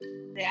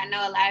it. I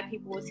know a lot of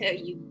people will tell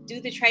you, do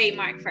the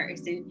trademark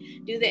first and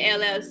do the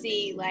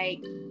LLC.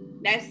 Like,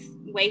 that's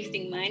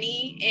wasting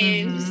money.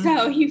 And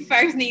so you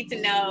first need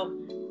to know,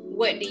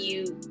 do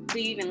you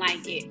even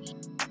like it?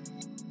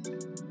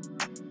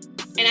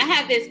 And I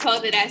have this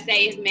quote that I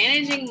say, if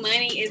managing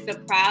money is the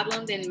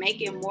problem, then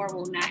making more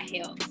will not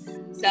help.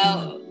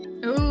 So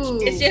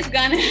it's just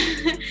gonna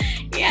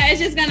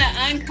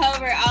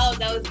uncover all of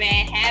those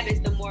bad habits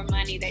the more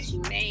money that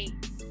you make.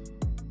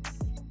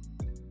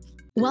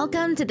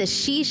 Welcome to the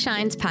She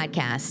Shines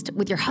podcast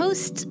with your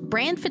hosts,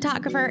 brand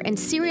photographer and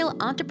serial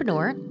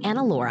entrepreneur,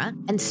 Anna Laura,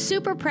 and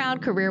super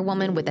proud career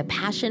woman with a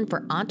passion for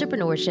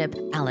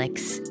entrepreneurship,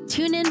 Alex.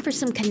 Tune in for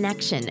some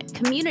connection,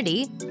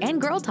 community, and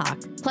girl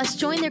talk. Plus,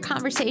 join their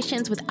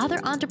conversations with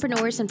other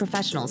entrepreneurs and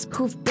professionals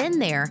who've been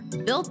there,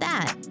 built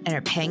that, and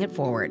are paying it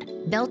forward.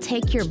 They'll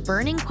take your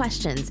burning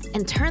questions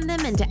and turn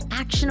them into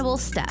actionable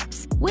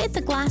steps with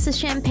a glass of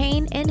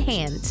champagne in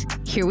hand.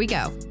 Here we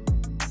go.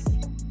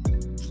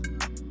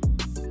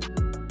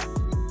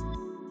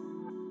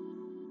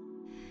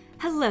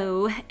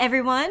 Hello,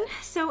 everyone.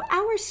 So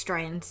our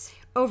strengths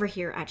over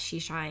here at She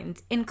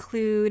Shines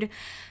include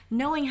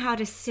knowing how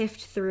to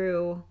sift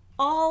through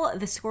all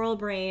the squirrel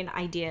brain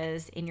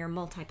ideas in your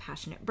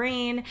multi-passionate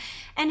brain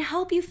and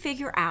help you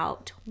figure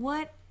out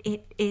what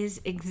it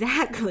is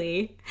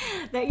exactly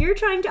that you're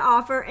trying to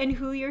offer and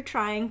who you're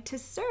trying to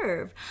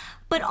serve.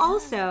 But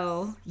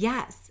also,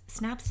 yes,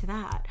 snaps to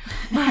that.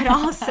 But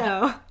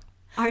also,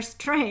 our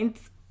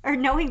strengths are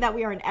knowing that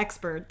we are an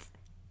expert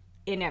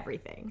in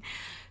everything.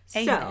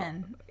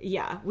 Amen. So,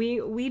 yeah,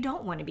 we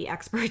don't want to be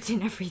experts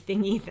in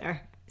everything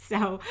either.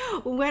 So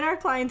when our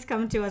clients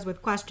come to us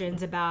with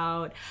questions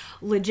about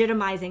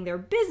legitimizing their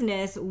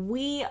business,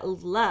 we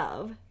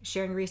love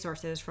sharing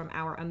resources from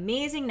our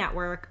amazing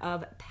network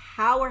of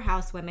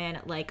powerhouse women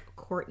like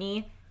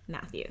Courtney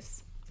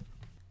Matthews.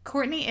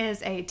 Courtney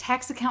is a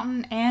tax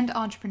accountant and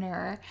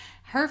entrepreneur.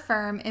 Her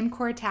firm,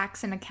 MCore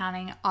Tax and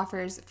Accounting,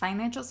 offers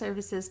financial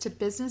services to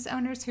business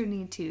owners who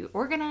need to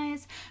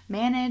organize,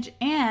 manage,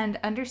 and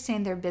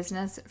understand their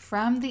business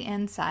from the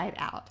inside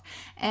out.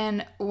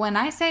 And when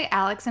I say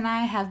Alex and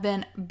I have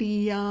been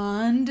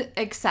beyond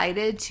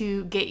excited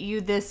to get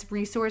you this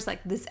resource,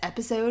 like this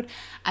episode,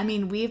 I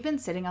mean, we've been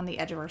sitting on the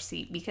edge of our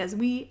seat because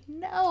we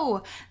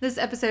know this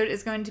episode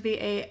is going to be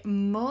a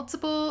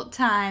multiple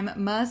time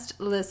must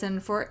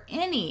listen for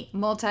any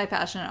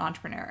multi-passionate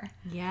entrepreneur.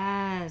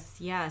 Yes.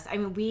 I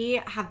mean,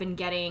 we have been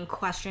getting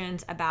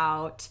questions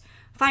about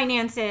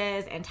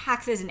finances and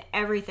taxes and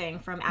everything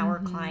from our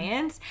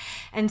clients.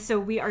 And so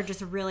we are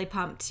just really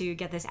pumped to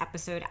get this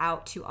episode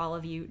out to all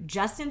of you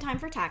just in time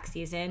for tax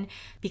season,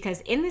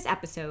 because in this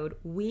episode,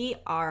 we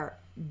are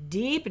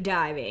deep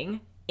diving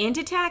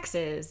into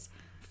taxes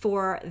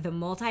for the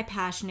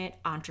multi-passionate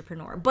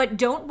entrepreneur. But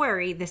don't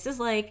worry, this is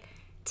like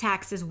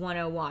Taxes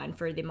 101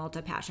 for the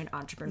multi-passionate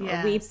entrepreneur.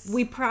 Yes.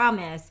 We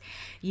promise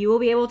you will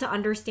be able to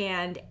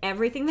understand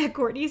everything that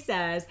Courtney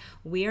says.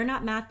 We are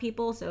not math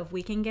people, so if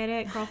we can get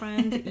it,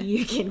 girlfriend,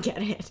 you can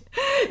get it.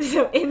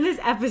 So in this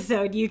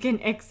episode, you can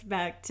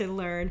expect to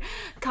learn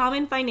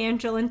common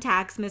financial and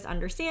tax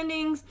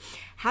misunderstandings,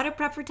 how to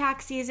prep for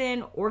tax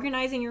season,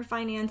 organizing your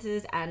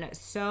finances, and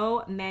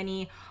so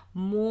many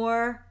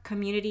more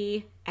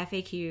community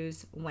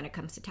FAQs when it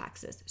comes to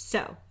taxes.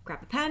 So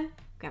grab a pen,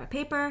 grab a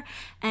paper,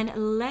 and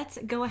let's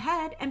go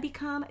ahead and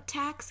become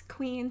tax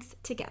queens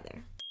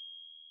together.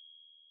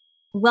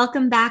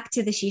 Welcome back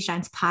to the She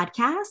Shines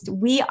podcast.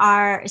 We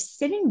are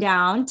sitting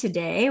down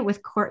today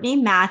with Courtney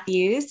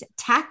Matthews,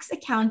 tax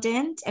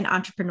accountant and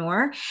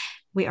entrepreneur.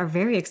 We are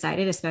very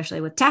excited, especially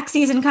with tax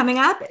season coming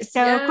up.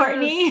 So yes.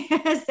 Courtney,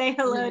 say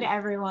hello to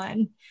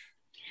everyone.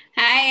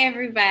 Hi,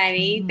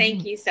 everybody.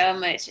 Thank you so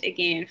much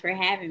again for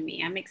having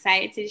me. I'm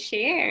excited to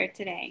share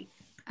today.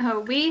 Oh,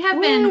 we have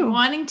been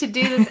wanting to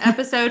do this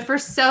episode for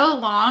so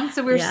long.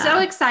 So we're so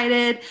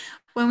excited.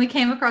 When we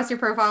came across your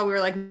profile, we were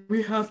like,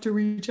 we have to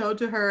reach out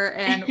to her.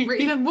 And we're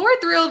even more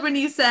thrilled when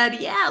you said,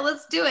 yeah,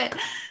 let's do it.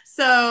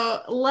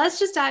 So let's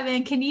just dive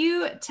in. Can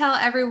you tell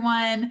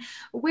everyone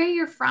where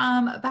you're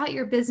from, about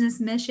your business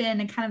mission,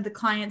 and kind of the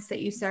clients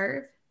that you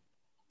serve?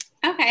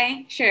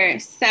 Okay, sure.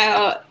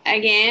 So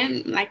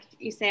again, like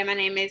you said, my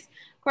name is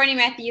Courtney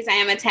Matthews. I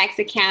am a tax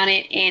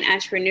accountant and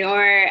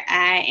entrepreneur.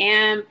 I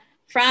am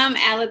from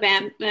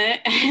Alabama.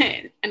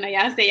 I know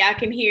y'all say y'all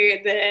can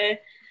hear the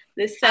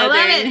southern. I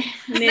love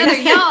it. Another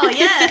y'all,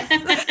 yes.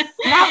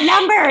 I'm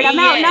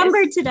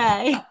outnumbered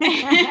today.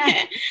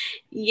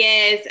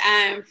 Yes,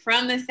 I'm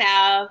from the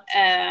South.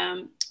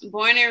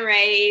 Born and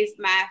raised.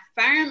 My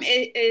firm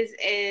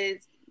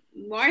is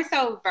more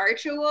so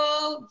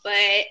virtual,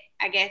 but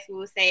I guess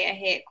we'll say a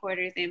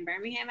headquarters in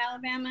Birmingham,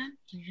 Alabama.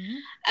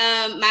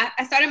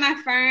 I started my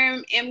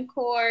firm,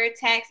 MCore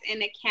Tax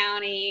and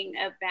Accounting,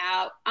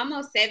 about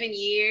almost 7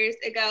 years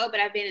ago, but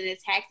I've been in the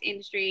tax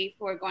industry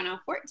for going on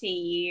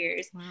 14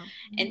 years. Wow.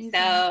 And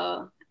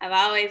so I've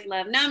always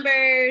loved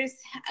numbers.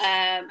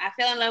 I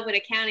fell in love with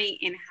accounting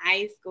in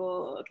high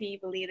school. Can you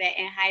believe that?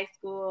 In high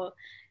school,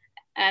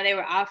 they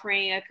were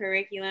offering a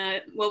curriculum.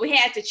 Well, we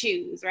had to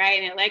choose,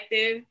 right? An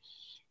elective.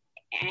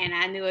 And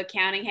I knew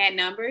accounting had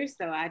numbers,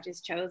 so I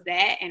just chose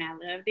that, and I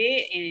loved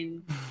it.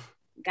 And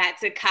got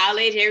to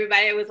college,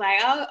 everybody was like,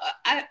 oh,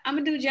 I'm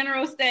going to do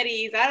general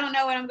studies. I don't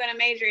know what I'm going to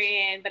major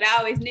in, but I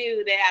always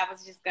knew that I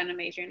was just going to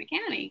major in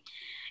accounting.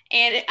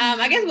 And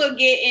I guess we'll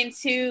get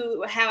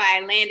into how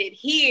I landed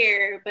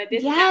here, but this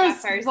is not my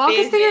first walk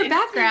business. us through your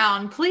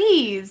background,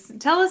 please.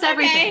 Tell us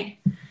everything.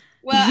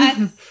 Well,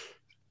 I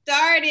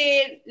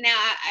started, now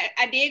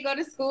I did go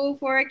to school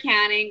for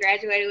accounting,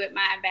 graduated with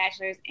my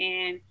bachelor's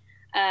in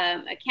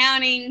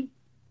accounting,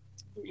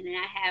 and then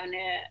I have an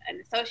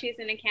associate's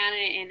in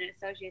accounting and an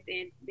associate's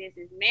in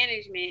business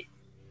management.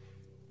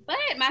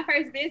 But my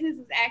first business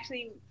was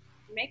actually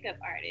makeup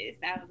artist.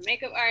 I was a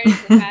makeup artist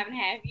for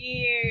 5.5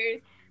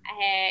 years. I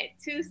had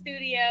 2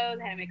 studios.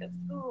 I had a makeup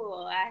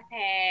school. I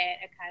had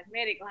a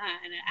cosmetic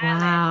line, an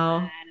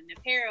eyelash line, an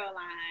apparel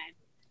line.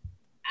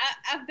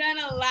 I've done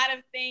a lot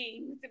of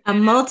things. A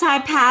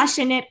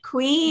multi-passionate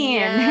queen.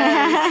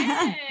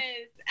 Yes.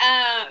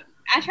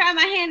 I try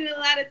my hand at a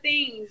lot of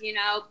things, you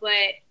know,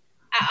 but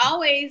I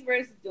always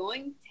was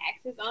doing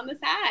taxes on the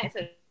side.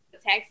 So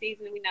tax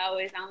season, we know,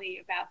 is only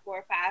about 4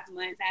 or 5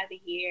 months out of the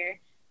year.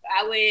 So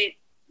I would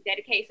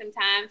dedicate some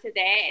time to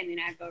that, and then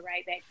I go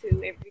right back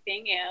to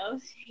everything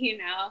else, you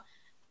know,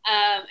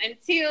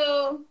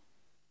 until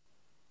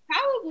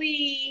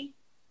probably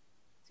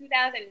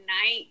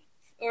 2009,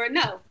 or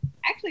no,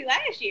 actually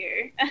last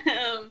year,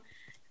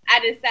 I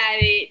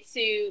decided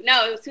to,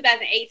 no, it was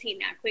 2018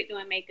 now, I quit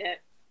doing makeup,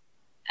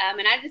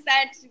 and I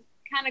decided to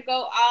kind of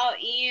go all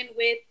in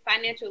with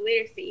financial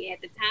literacy.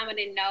 At the time, I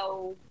didn't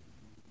know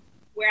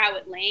where I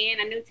would land.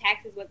 I knew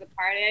taxes was a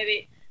part of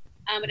it.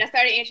 But I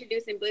started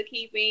introducing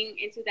bookkeeping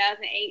in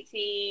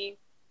 2018,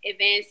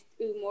 advanced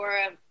through more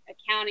of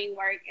accounting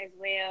work as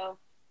well.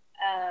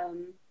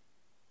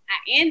 I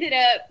ended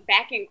up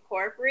back in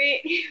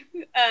corporate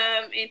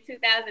in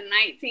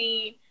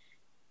 2019,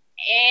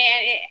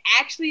 and it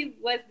actually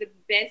was the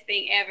best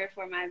thing ever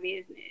for my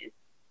business.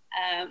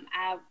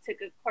 I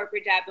took a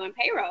corporate job doing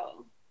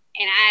payroll,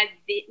 and I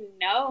didn't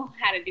know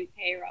how to do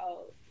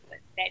payroll. But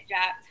that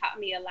job taught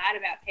me a lot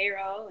about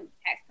payroll and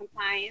tax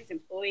compliance,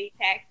 employee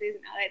taxes,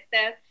 and all that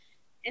stuff.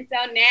 And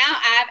so now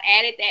I've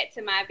added that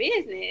to my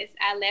business.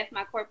 I left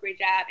my corporate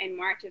job in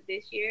March of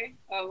this year,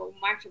 or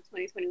March of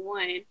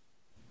 2021.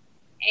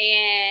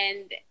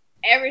 And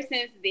ever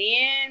since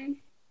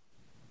then,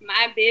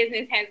 my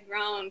business has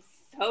grown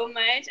so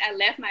much. I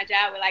left my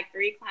job with like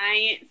 3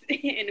 clients,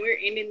 and we're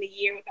ending the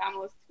year with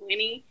almost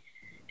 20.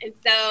 And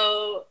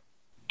so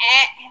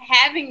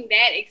having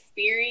that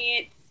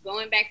experience,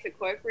 going back to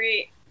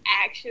corporate,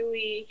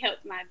 actually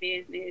helped my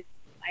business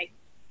like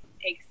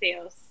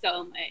excel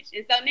so much.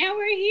 And so now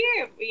we're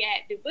here. We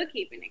got do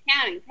bookkeeping,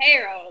 accounting,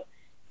 payroll,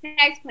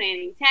 tax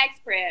planning, tax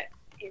prep,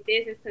 and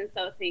business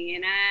consulting.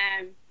 And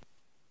I'm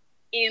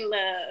in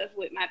love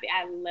with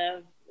I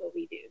love what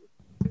we do.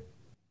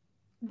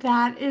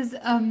 That is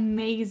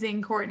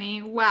amazing,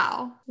 Courtney.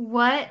 Wow.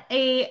 What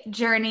a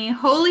journey.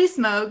 Holy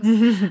smokes.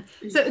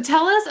 So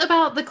tell us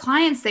about the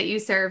clients that you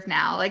serve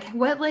now. Like,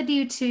 what led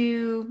you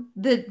to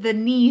the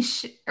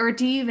niche, or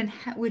do you even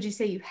would you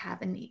say you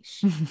have a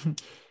niche?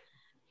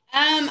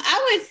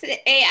 I would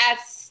say I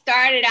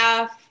started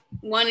off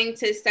wanting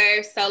to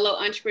serve solo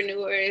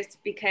entrepreneurs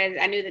because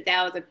I knew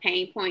that was a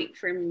pain point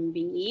for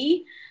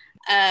me.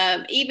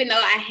 Even though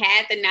I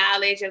had the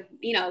knowledge of,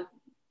 you know,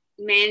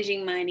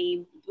 managing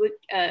money,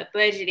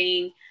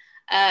 budgeting,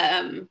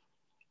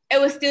 it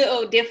was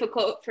still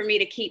difficult for me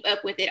to keep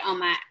up with it on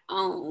my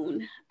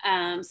own.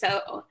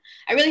 So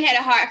I really had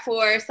a heart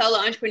for solo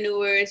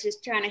entrepreneurs,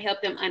 just trying to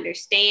help them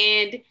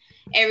understand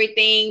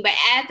everything. But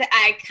as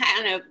I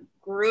kind of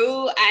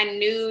grew, I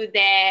knew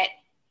that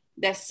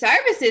the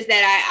services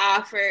that I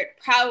offered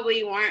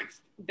probably weren't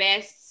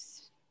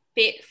best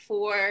fit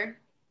for,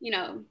 you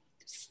know,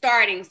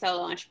 starting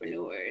solo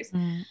entrepreneurs.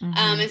 Mm-hmm.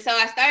 And so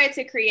I started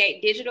to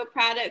create digital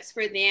products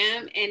for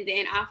them and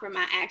then offer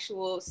my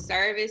actual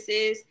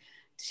services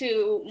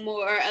to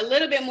a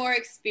little bit more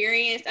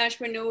experienced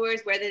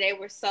entrepreneurs, whether they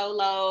were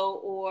solo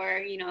or,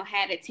 you know,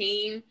 had a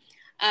team,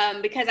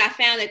 because I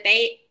found that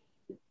they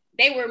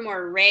were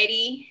more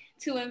ready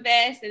to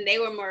invest and they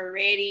were more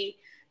ready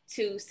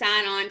to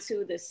sign on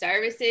to the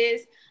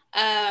services.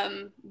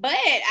 But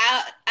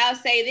I'll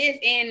say this,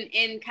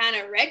 in kind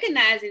of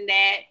recognizing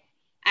that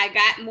I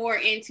got more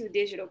into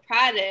digital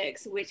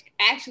products, which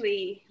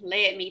actually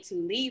led me to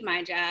leave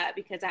my job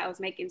because I was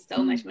making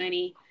so much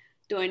money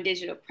doing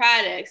digital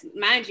products.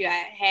 Mind you,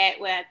 I had,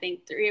 I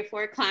think 3 or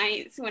 4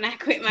 clients when I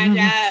quit my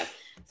job.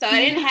 So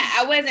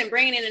I wasn't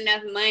bringing in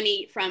enough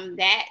money from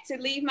that to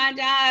leave my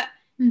job.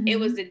 Mm-hmm. It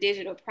was the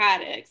digital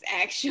products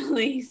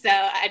actually. So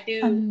I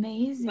do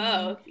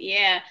both.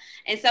 Yeah.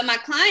 And so my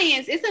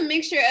clients, it's a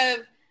mixture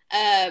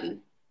of,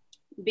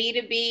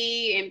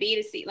 B2B and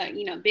B2C, like,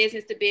 you know,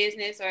 business to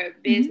business or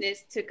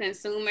business to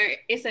consumer.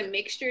 It's a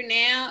mixture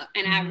now.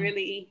 And I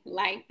really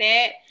like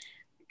that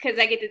because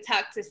I get to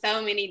talk to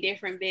so many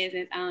different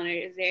business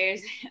owners.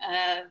 There's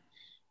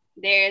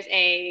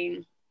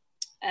a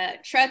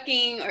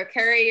trucking or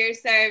courier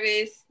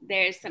service.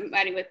 There's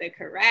somebody with a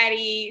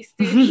karate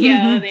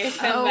studio. There's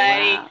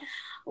somebody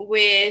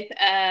with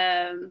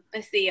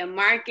let's see, a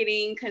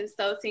marketing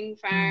consulting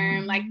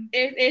firm. Like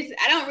there's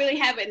I don't really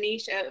have a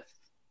niche of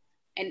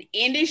an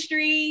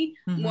industry.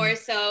 More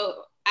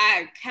so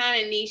I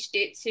kind of niched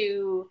it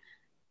to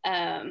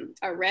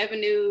a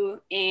revenue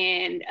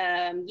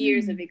and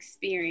years of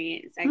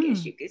experience, I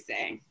guess you could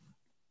say.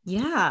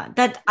 Yeah,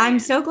 I'm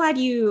so glad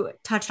you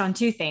touched on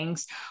two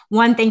things.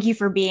 One, thank you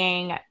for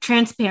being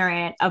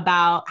transparent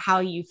about how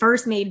you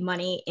first made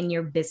money in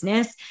your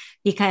business,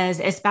 because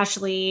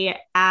especially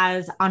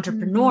as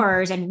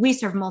entrepreneurs, and we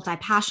serve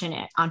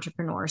multi-passionate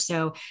entrepreneurs.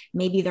 So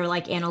maybe they're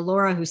like Anna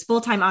Laura, who's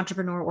full-time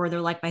entrepreneur, or they're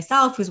like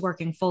myself, who's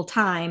working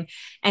full-time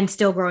and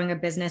still growing a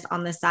business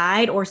on the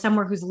side, or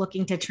somewhere who's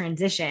looking to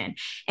transition.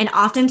 And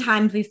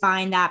oftentimes we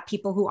find that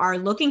people who are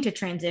looking to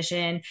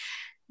transition,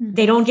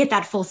 they don't get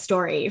that full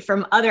story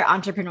from other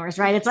entrepreneurs,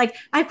 right? It's like,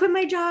 I quit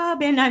my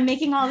job and I'm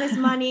making all this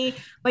money,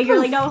 but you're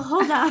like, no,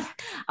 hold up.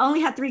 I only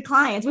had 3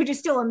 clients, which is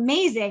still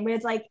amazing, but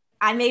it's like,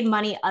 I made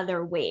money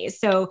other ways.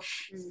 So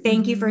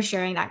thank you for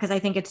sharing that, because I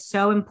think it's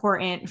so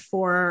important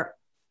for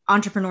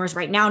entrepreneurs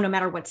right now, no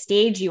matter what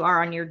stage you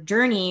are on your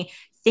journey,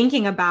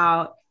 thinking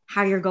about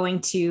how you're going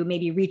to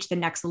maybe reach the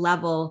next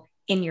level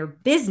in your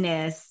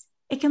business.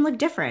 It can look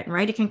different,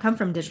 right? It can come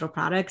from digital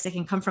products. It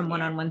can come from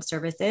one-on-one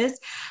services.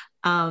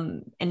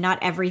 And not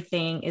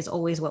everything is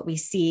always what we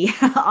see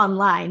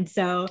online.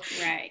 So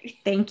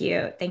thank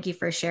you. Thank you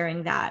for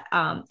sharing that.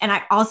 And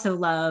I also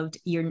loved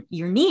your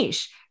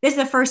niche. This is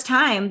the first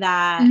time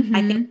that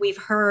I think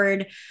we've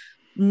heard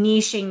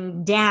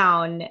niching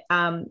down,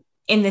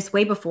 in this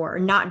way before,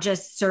 not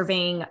just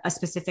serving a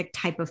specific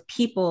type of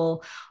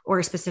people or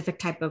a specific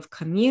type of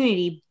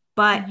community,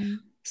 but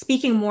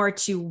speaking more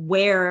to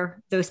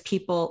where those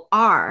people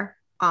are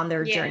on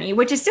their journey,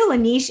 which is still a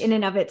niche in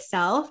and of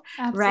itself.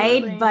 Absolutely.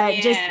 Right? But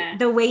just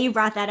the way you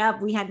brought that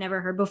up, we had never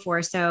heard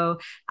before. So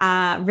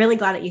really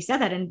glad that you said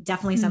that, and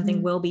definitely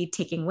something we'll be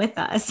taking with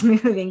us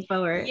moving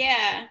forward.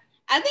 Yeah.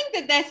 I think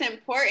that that's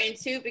important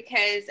too,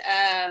 because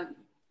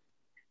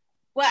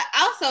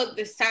also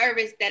the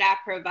service that I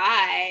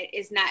provide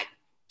is not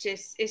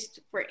just, it's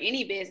for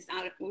any business.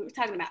 We were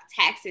talking about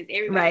taxes.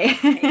 Everybody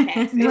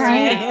has to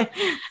pay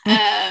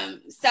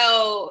taxes.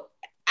 So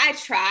I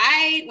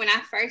tried when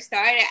I first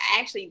started. I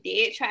actually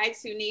did try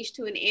to niche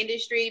to an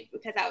industry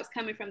because I was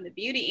coming from the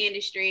beauty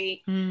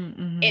industry.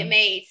 It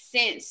made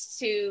sense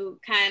to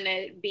kind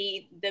of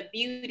be the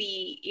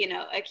beauty,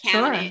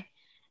 accountant.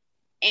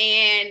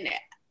 And,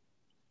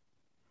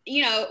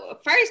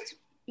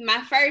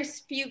 my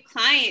first few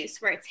clients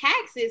for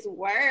taxes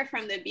were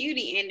from the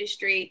beauty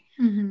industry.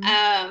 But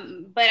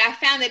I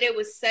found that it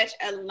was such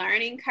a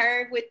learning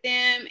curve with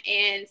them,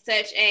 and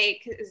because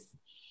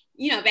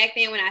back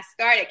then when I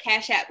started,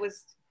 Cash App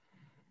was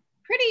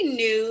pretty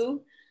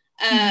new.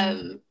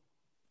 And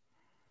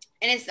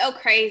it's so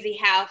crazy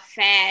how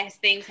fast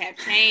things have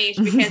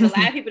changed, because a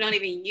lot of people don't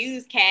even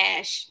use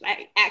cash,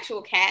 like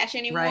actual cash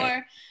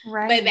anymore.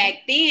 Right. But back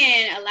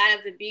then, a lot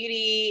of the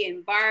beauty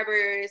and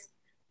barbers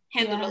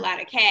handled a lot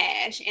of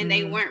cash, and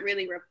they weren't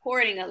really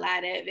reporting a lot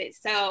of it.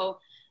 So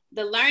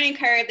the learning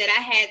curve that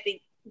I had to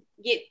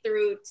get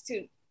through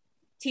to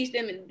teach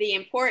them the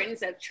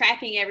importance of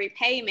tracking every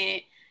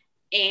payment,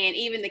 and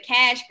even the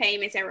cash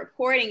payments and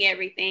reporting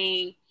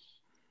everything,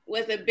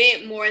 was a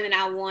bit more than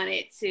I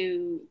wanted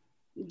to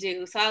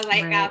do. So I was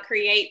like, I'll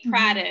create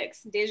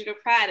products, digital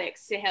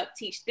products, to help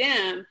teach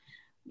them,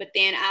 but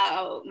then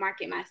I'll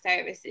market my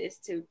services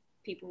to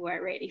people who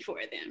are ready for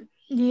them.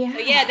 So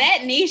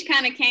that niche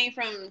kind of came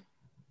from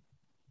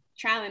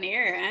trial and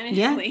error,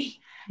 honestly.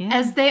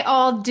 As they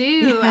all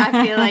do.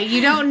 I feel like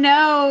you don't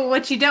know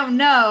what you don't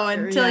know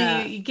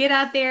until you get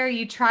out there,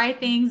 you try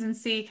things and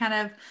see kind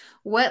of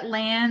what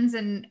lands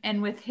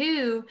and with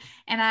who.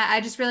 And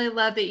I just really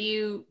love that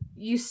you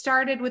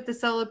started with the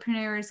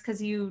solopreneurs, because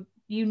you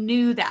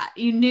knew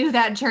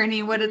that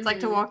journey, what it's like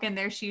to walk in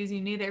their shoes.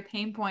 You knew their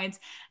pain points.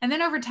 And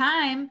then over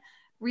time,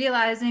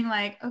 realizing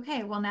like,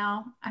 okay, well,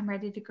 now I'm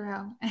ready to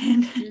grow.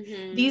 And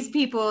these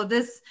people,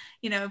 this,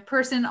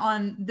 person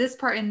on this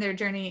part in their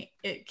journey,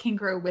 it can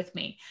grow with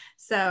me.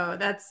 So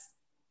that's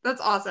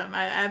awesome.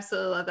 I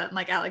absolutely love that. And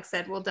like Alex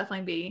said, we'll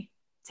definitely be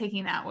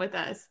taking that with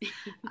us.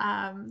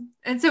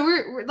 And so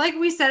we're like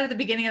we said at the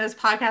beginning of this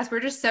podcast, we're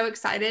just so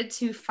excited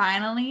to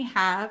finally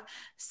have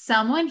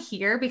someone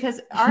here,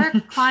 because our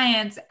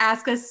clients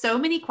ask us so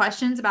many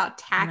questions about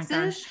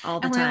taxes. All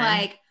the time. We're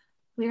like,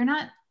 we're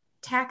not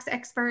tax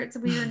experts.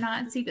 We are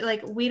not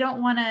like, we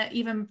don't want to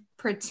even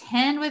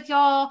pretend with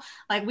y'all.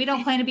 Like, we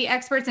don't claim to be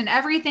experts in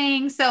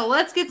everything. So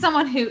let's get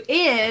someone who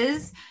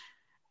is.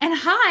 And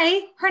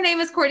hi, her name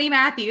is Courtney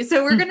Matthews.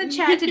 So we're going to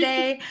chat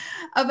today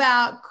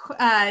about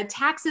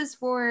taxes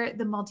for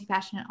the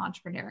multi-passionate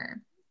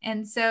entrepreneur.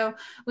 And so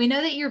we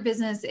know that your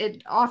business,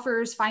 it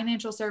offers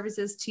financial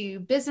services to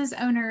business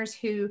owners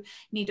who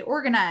need to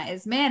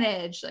organize,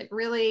 manage, like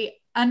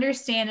really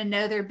understand and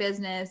know their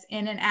business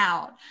in and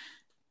out.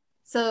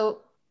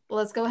 So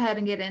let's go ahead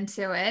and get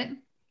into it.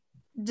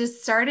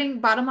 just starting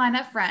bottom line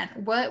up front,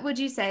 what would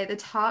you say the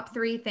top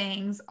 3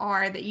 things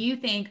are that you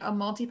think a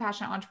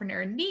multi-passionate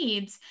entrepreneur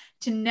needs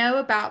to know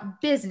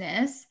about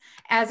business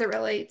as it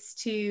relates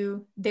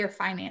to their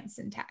finance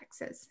and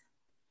taxes?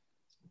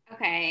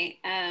 Okay.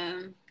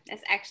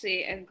 That's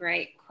actually a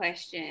great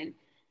question.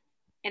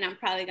 And I'm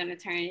probably going to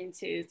turn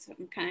into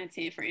some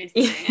content for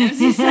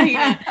Instagram. So, you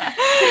know.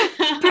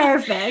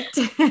 Perfect.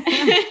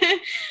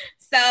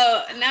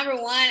 So, number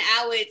one,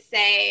 I would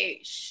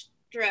say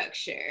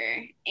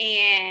structure.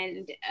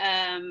 And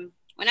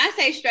when I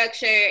say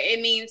structure,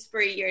 it means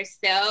for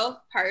yourself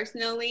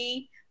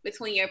personally,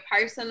 between your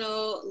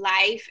personal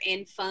life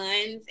and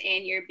funds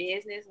and your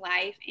business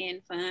life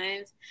and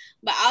funds,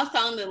 but also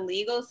on the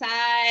legal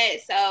side.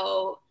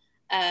 So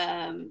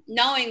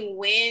knowing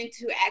when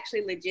to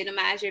actually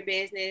legitimize your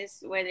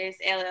business, whether it's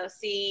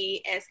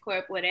LLC, S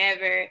Corp,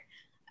 whatever.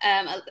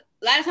 A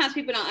lot of times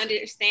people don't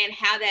understand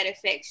how that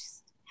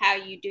affects how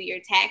you do your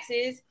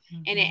taxes,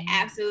 and it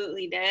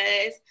absolutely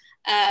does.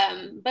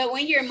 But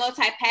when you're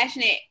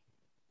multi-passionate,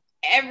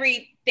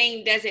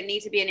 everything doesn't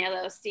need to be an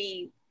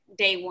LLC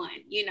day one,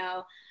 you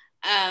know?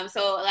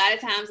 So a lot of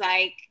times,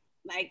 like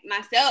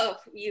myself,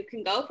 you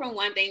can go from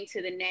one thing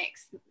to the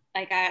next.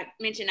 Like I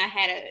mentioned, I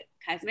had a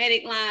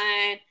cosmetic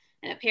line,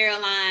 an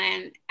apparel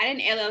line. I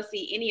didn't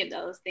LLC any of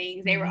those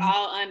things. They were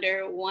all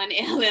under one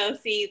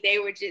LLC. They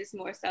were just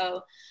more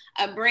so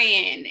a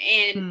brand.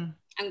 And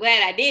I'm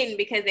glad I didn't,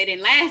 because they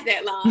didn't last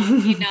that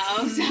long, you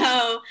know?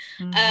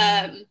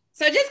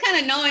 So just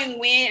kind of knowing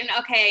when,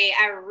 okay,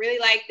 I really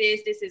like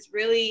this. This is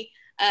really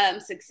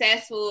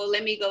successful.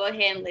 Let me go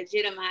ahead and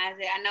legitimize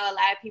it. I know a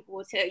lot of people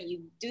will tell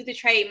you, do the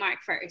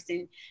trademark first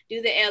and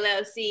do the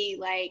LLC.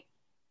 Like,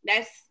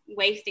 that's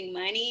wasting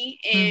money.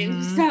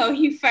 And so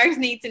you first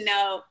need to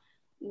know,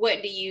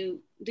 what do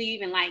you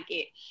even like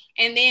it?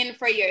 And then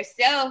for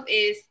yourself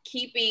is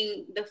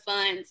keeping the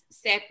funds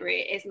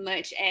separate as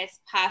much as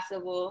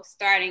possible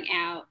starting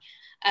out.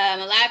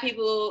 A lot of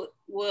people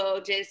will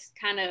just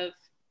kind of,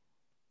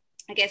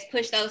 I guess,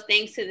 push those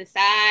things to the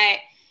side.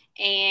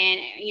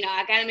 And, you know,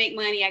 I got to make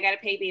money. I got to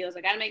pay bills.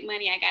 I got to make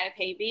money. I got to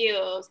pay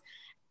bills.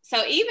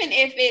 So even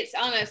if it's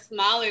on a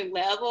smaller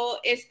level,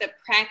 it's the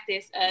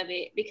practice of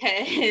it,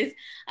 because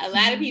a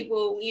lot of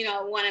people, you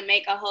know, want to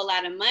make a whole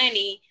lot of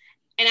money.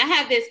 And I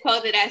have this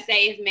quote that I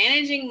say, if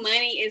managing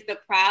money is the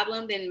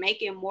problem, then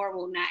making more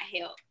will not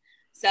help.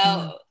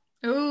 So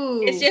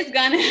it's just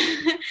gonna,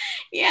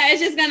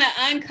 it's just gonna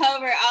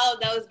uncover all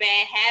of those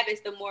bad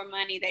habits the more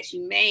money that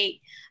you make.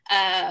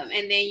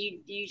 And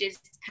then you just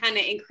kind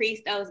of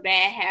increase those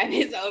bad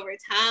habits over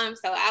time.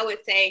 So I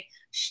would say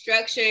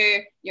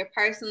structure your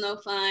personal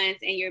funds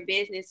and your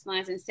business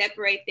funds and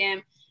separate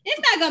them. It's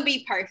not going to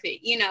be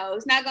perfect. You know,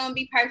 it's not going to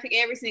be perfect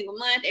every single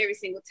month, every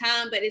single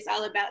time, but it's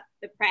all about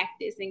the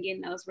practice and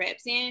getting those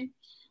reps in.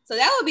 So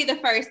that would be the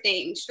first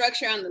thing,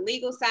 structure on the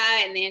legal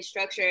side, and then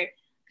structure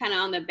kind of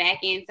on the back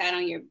end side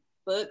on your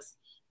books.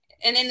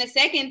 And then the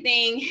second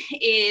thing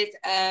is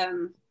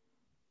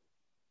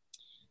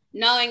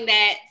knowing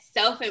that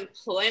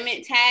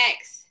self-employment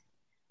tax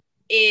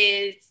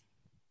is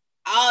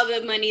all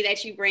the money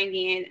that you bring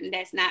in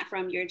that's not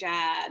from your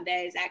job,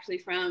 that is actually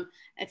from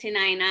a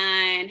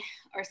 1099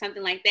 or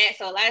something like that.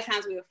 So a lot of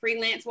times we will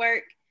freelance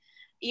work,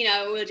 you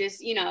know, we'll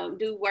just, you know,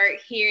 do work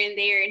here and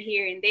there and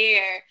here and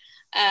there,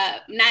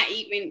 not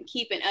even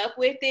keeping up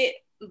with it.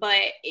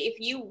 But if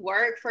you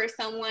work for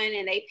someone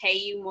and they pay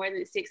you more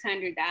than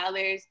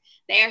 $600,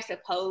 they are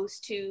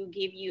supposed to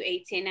give you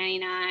a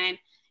 1099.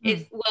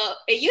 It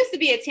used to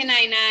be a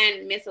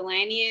 1099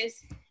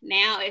 miscellaneous.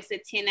 Now it's a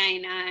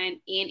 1099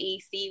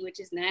 NEC,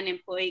 which is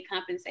non-employee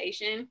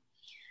compensation.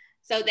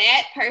 So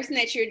that person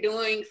that you're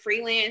doing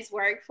freelance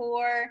work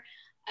for,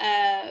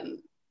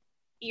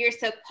 they're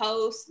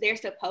supposed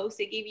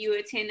to give you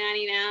a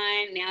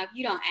 1099. Now, if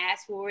you don't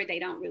ask for it, they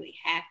don't really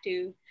have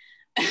to,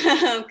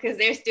 because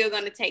they're still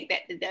going to take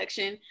that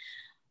deduction.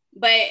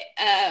 But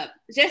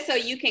just so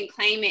you can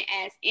claim it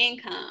as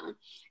income.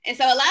 And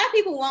so a lot of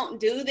people won't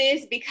do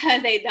this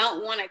because they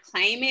don't want to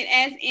claim it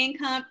as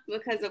income,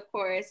 because of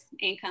course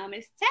income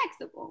is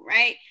taxable,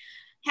 right?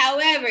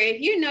 However,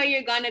 if you know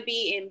you're going to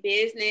be in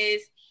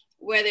business,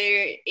 whether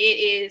it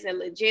is a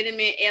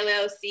legitimate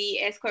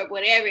LLC, S Corp,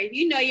 whatever, if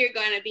you know you're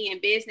going to be in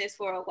business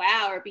for a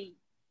while or be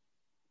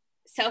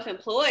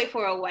self-employed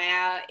for a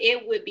while,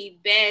 it would be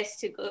best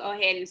to go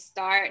ahead and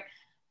start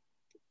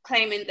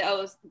claiming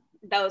those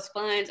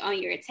funds on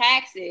your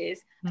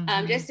taxes,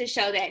 just to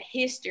show that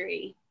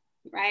history,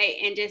 right?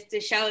 And just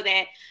to show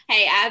that,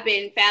 hey, I've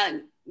been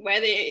filing,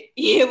 whether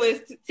it was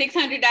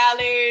 $600,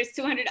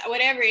 $200,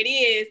 whatever it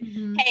is,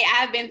 hey,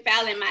 I've been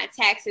filing my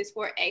taxes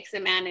for X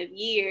amount of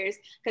years.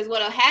 Because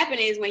what'll happen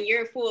is when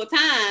you're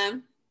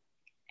full-time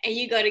and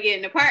you go to get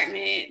an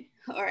apartment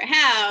or a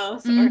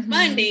house or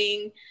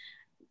funding,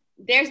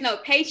 there's no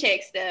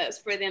paycheck stubs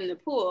for them to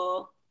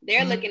pull.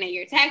 They're looking at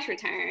your tax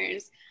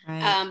returns.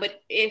 Right.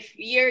 But if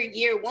you're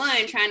year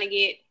one trying to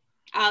get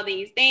all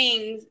these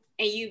things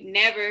and you've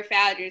never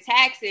filed your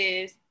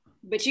taxes,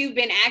 but you've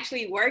been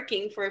actually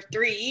working for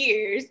 3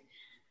 years,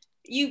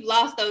 you've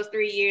lost those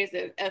 3 years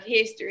of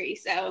history.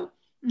 So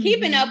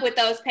keeping up with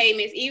those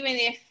payments, even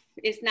if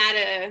it's not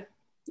a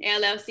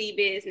LLC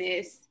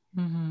business,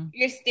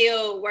 you're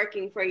still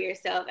working for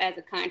yourself as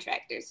a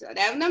contractor. So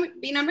that would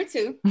be number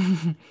 2.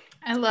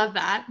 I love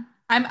that.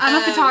 I'm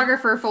a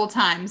photographer full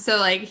time. So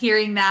like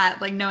hearing that,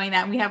 like knowing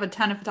that we have a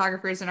ton of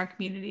photographers in our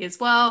community as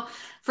well,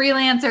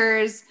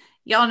 freelancers,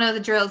 y'all know the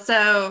drill.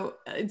 So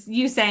it's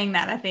you saying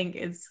that, I think,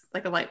 is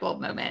like a light bulb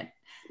moment.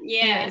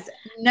 Yeah. Anyways,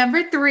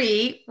 number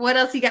 3, what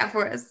else you got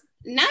for us?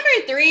 Number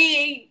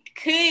 3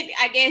 could,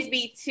 I guess,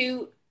 be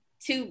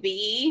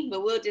 2B,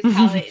 but we'll just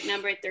call it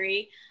number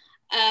 3.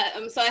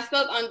 So I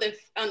spoke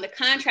on the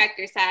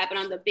contractor side, but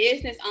on the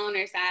business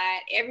owner side,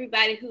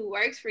 everybody who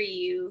works for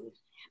you,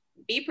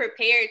 be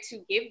prepared to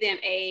give them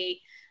it's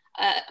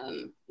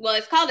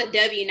called a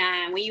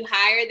W-9. When you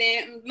hire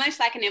them, much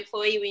like an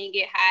employee, when you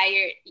get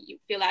hired, you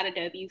fill out a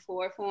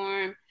W-4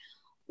 form.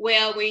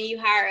 Well, when you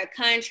hire a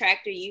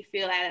contractor, you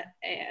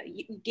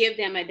you give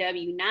them a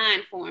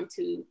W-9 form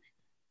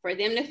for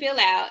them to fill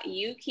out.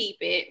 You keep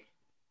it.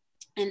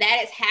 And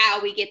that is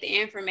how we get the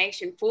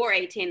information for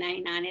a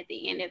 1099 at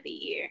the end of the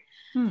year.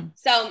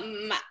 So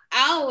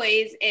I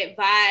always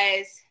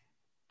advise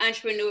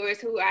entrepreneurs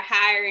who are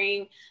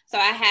hiring. So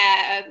I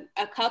have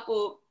a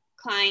couple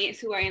clients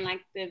who are in like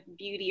the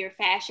beauty or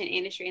fashion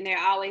industry, and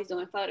they're always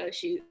doing photo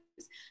shoots.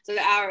 So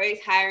they're always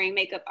hiring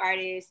makeup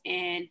artists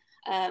and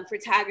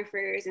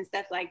photographers and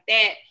stuff like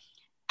that.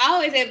 I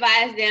always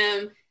advise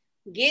them,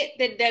 get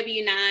the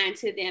W-9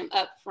 to them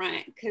up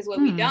front, because what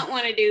we don't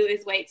want to do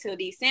is wait till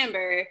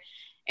December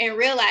and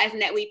realizing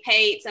that we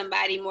paid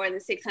somebody more than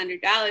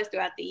 $600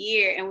 throughout the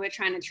year, and we're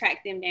trying to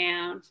track them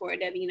down for a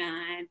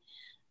W-9,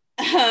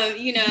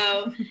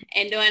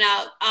 and doing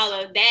all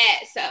of that.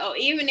 So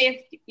even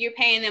if you're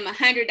paying them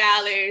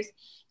 $100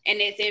 and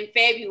it's in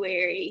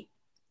February,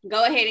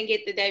 go ahead and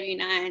get the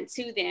W-9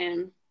 to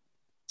them,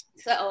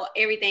 so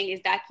everything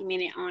is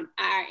documented on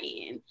our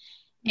end.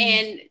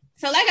 And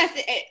so, like I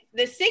said,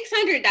 the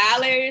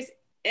 $600,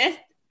 that's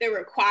the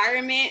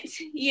requirement,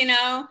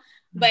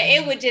 but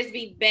it would just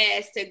be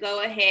best to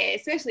go ahead,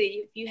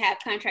 especially if you have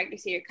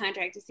contractors here,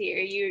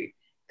 you're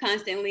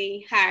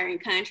constantly hiring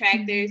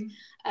contractors.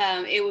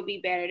 It would be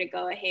better to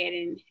go ahead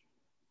and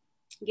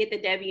get the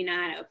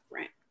W-9 up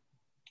front.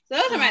 So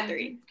those are my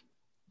 3.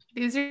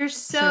 These are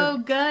so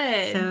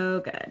good. So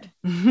good.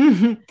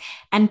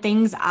 And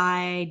things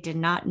I did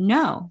not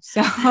know.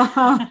 So,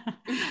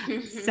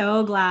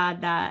 so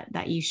glad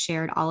that you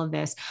shared all of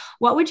this.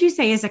 What would you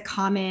say is a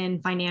common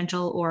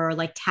financial or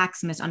like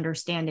tax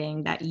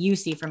misunderstanding that you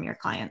see from your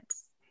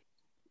clients?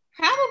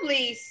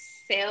 Probably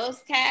sales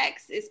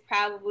tax is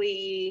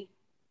probably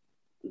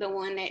the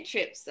one that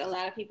trips a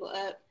lot of people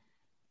up.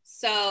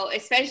 So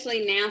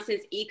especially now,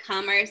 since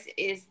e-commerce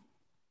is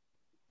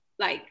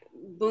like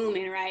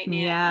booming right now.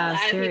 Yeah, a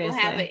lot seriously. of people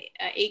have an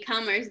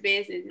e-commerce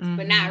business,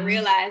 but not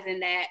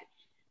realizing that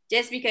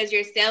just because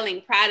you're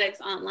selling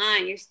products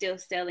online, you're still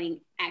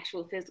selling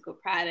actual physical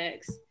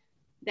products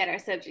that are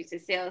subject to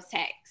sales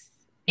tax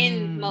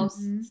in most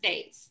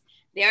states.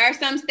 There are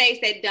some states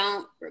that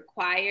don't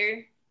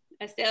require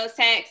a sales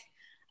tax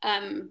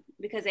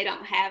because they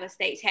don't have a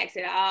state tax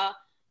at all.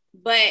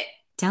 But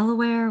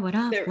Delaware, what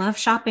up? Love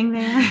shopping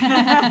there.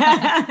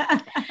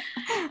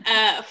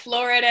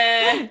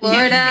 Florida,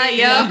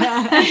 yep.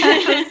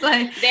 It's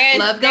like,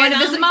 love going to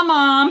visit my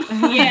mom.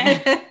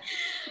 Yeah.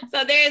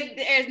 So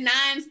there's 9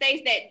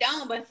 states that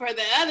don't, but for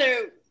the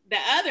other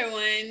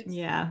ones,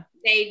 yeah,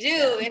 they do.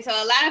 Yeah. And so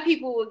a lot of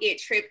people will get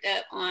tripped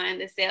up on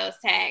the sales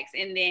tax,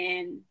 and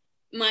then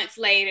months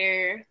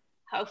later,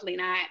 hopefully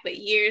not, but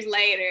years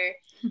later,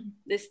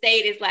 the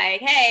state is like,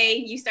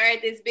 hey, you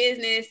started this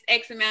business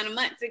X amount of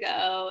months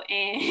ago,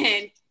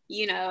 and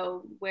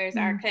where's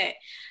our cut?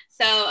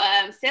 So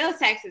sales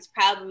tax is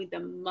probably the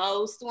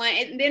most one.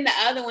 And then the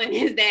other one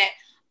is that,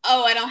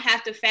 I don't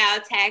have to file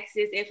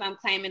taxes if I'm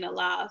claiming a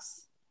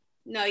loss.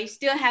 No, you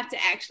still have to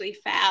actually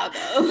file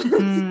those.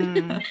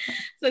 So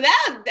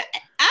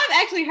I've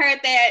actually heard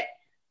that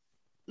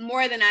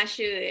more than I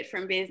should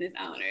from business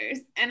owners.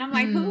 And I'm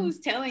like, who's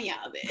telling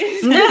y'all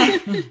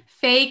this?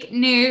 Fake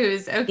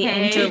news.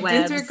 Okay.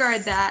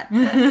 Disregard that.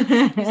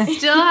 You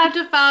still have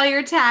to file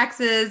your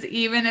taxes,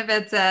 even if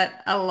it's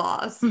at a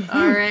loss.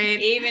 All right.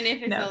 Even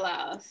if it's a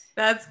loss.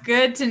 That's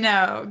good to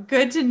know.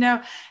 Good to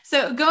know.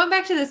 So going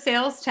back to the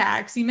sales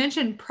tax, you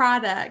mentioned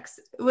products.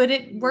 Would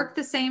it work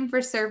the same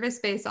for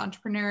service-based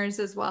entrepreneurs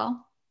as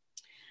well?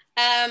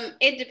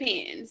 It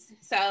depends.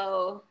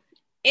 So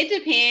it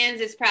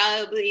depends is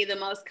probably the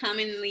most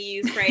commonly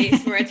used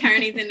phrase for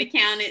attorneys and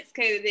accountants,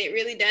 because it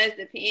really does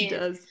depend. It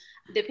does.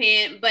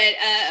 Depend. But,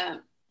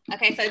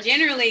 okay, so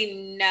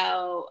generally,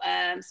 no,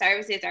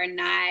 services are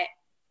not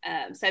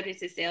subject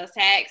to sales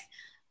tax.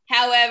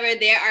 However,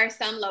 there are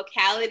some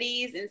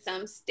localities in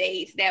some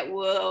states that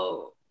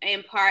will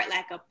impart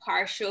like a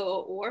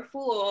partial or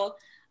full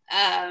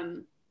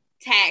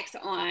tax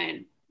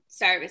on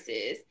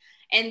services.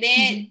 And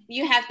then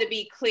you have to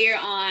be clear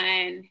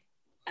on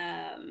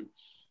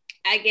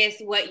I guess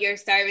what your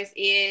service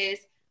is.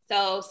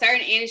 So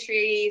certain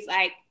industries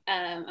like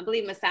I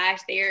believe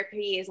massage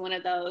therapy is one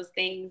of those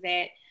things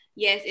that,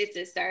 yes, it's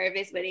a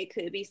service, but it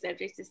could be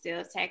subject to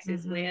sales tax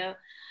as well.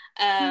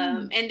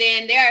 And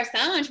then there are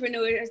some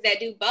entrepreneurs that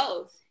do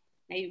both.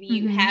 Maybe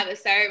you have a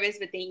service,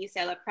 but then you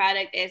sell a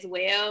product as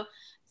well.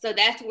 So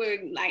that's where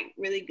like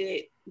really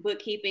good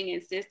bookkeeping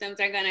and systems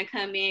are going to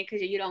come in,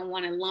 because you don't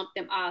want to lump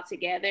them all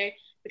together,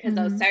 because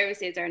those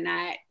services are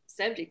not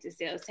subject to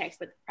sales tax,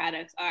 but the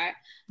products are.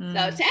 So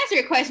to answer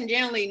your question,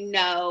 generally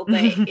no,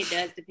 but it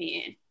does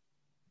depend.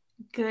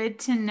 Good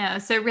to know.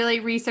 So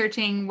really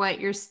researching what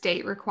your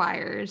state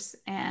requires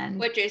and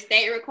what your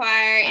state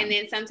requires, and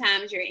then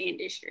sometimes your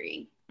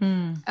industry.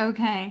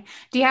 Okay.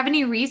 Do you have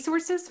any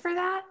resources for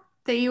that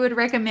you would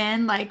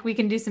recommend? Like we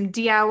can do some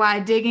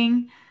DIY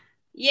digging?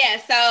 Yeah.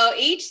 So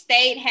each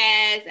state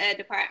has a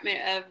Department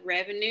of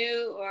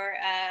Revenue, or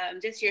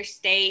just your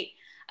state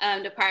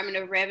Department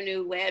of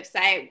Revenue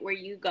website, where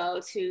you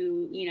go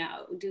to,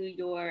 do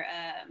your,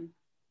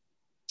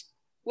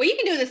 well, you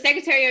can do the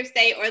Secretary of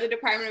State or the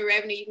Department of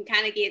Revenue. You can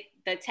kind of get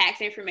the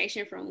tax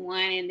information from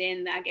one, and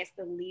then I guess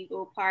the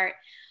legal part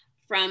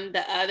from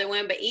the other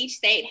one. But each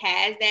state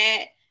has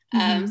that.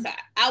 So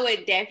I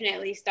would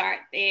definitely start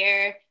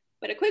there.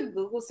 But a quick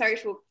Google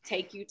search will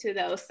take you to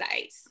those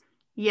sites.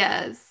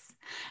 Yes.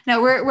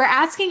 No, we're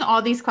asking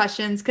all these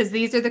questions because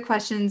these are the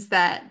questions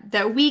that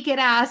we get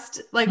asked,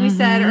 like we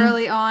said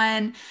early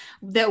on,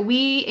 that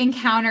we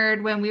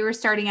encountered when we were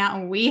starting out,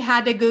 and we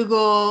had to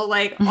Google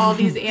like all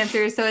these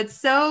answers. So it's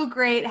so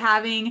great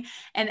having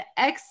an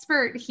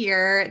expert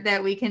here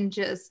that we can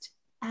just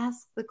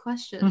ask the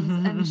questions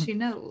and she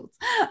knows.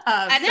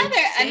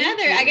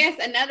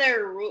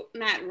 Another rule,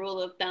 not rule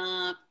of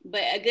thumb,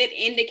 but a good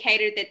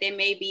indicator that there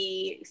may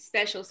be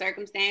special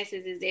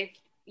circumstances is if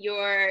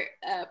your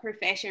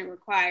profession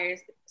requires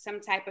some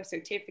type of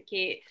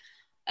certificate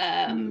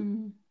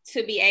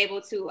to be able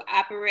to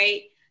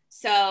operate.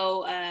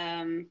 So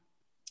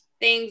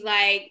things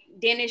like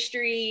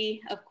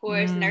dentistry, of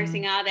course,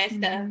 nursing, all that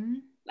stuff.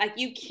 Like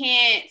you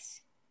can't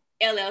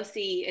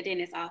LLC a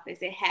dentist office.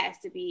 It has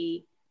to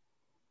be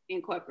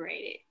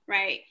incorporated,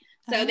 right?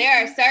 So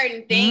there are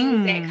certain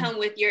things that come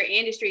with your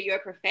industry, your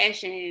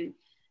profession,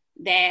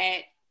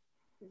 that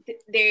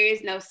there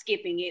is no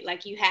skipping it.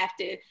 Like you have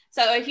to,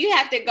 so if you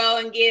have to go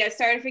and get a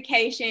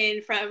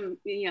certification from,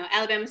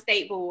 Alabama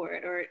State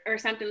Board or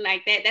something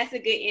like that, that's a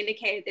good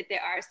indicator that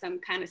there are some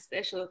kind of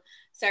special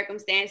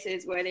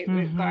circumstances, whether it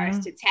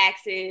regards to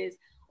taxes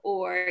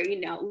or,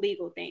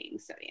 legal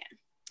things. So yeah.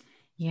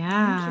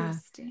 Yeah.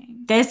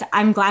 Interesting.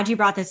 I'm glad you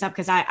brought this up,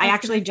 because I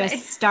actually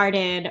just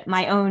started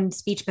my own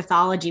speech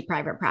pathology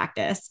private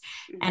practice.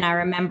 And I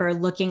remember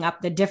looking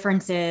up the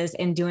differences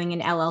in doing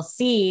an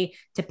LLC.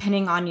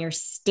 Depending on your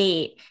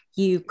state,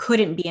 you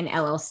couldn't be an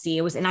LLC.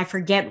 It was, and I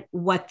forget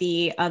what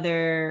the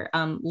other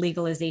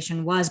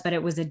legalization was, but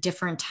it was a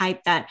different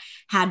type that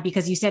had,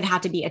 because you said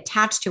had to be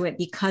attached to it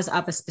because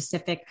of a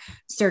specific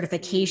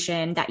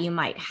certification that you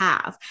might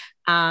have.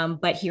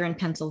 But here in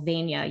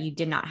Pennsylvania, you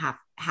did not have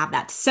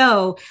that.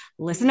 So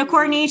listen to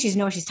Courtney. She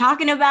knows what she's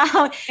talking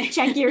about.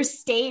 Check your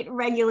state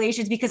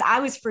regulations, because I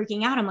was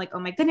freaking out. I'm like, oh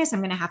my goodness, I'm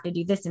going to have to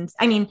do this. And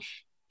I mean,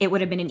 it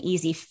would have been an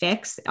easy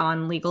fix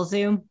on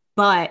LegalZoom,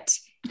 but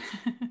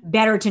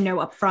better to know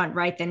upfront,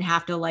 right? Than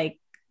have to like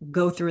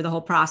go through the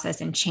whole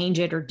process and change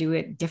it or do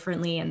it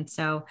differently. And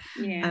so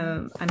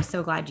I'm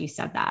so glad you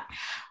said that.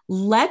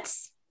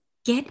 Let's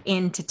get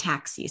into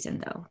tax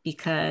season though,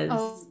 because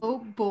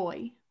oh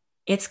boy,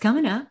 it's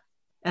coming up.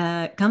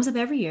 Comes up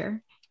every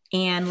year.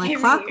 And like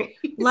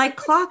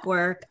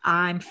clockwork,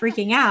 I'm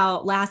freaking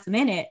out last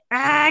minute.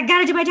 I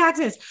gotta do my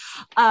taxes.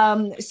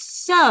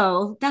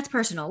 So that's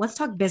personal. Let's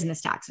talk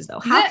business taxes though.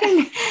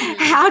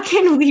 How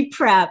can we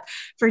prep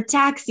for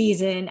tax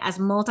season as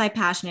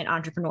multi-passionate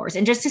entrepreneurs?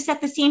 And just to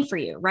set the scene for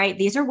you, right?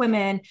 These are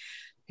women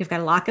who've got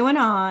a lot going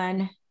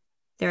on.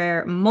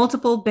 There are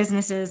multiple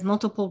businesses,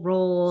 multiple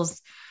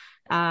roles.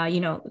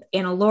 Anna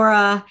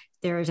Laura,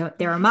 they're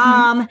a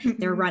mom,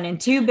 they're running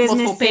two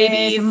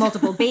businesses,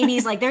 multiple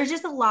babies. Like there's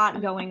just a lot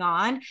going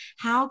on.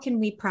 How can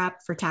we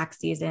prep for tax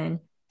season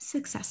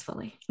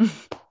successfully?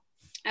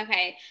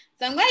 Okay.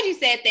 So I'm glad you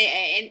said that.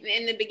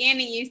 In the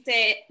beginning, you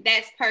said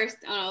that's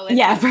personal.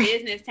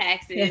 Business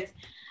taxes.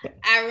 Yeah.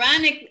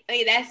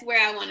 Ironically, that's where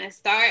I want to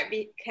start,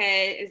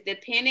 because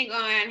depending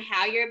on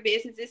how your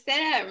business is set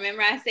up,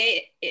 remember I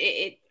said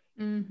it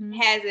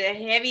has a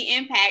heavy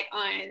impact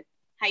on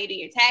how you do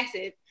your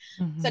taxes.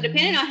 So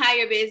depending on how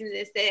your business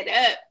is set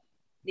up,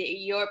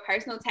 your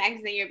personal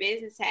taxes and your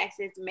business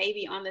taxes may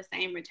be on the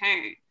same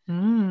return.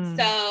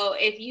 So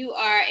if you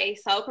are a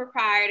sole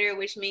proprietor,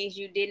 which means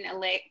you didn't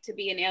elect to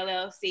be an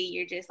LLC,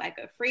 you're just like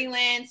a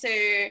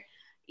freelancer,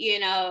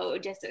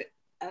 just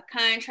a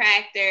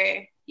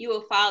contractor, you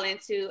will fall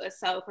into a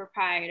sole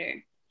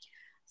proprietor.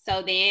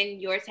 So then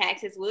your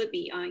taxes would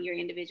be on your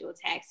individual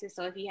taxes.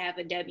 So if you have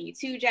a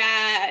W-2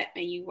 job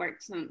and you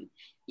work some,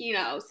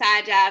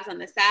 side jobs on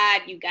the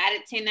side, you got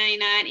a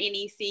 1099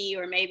 NEC,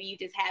 or maybe you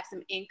just have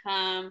some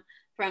income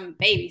from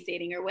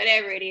babysitting or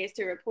whatever it is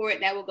to report,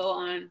 that will go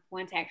on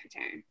one tax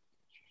return.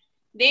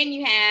 Then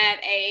you have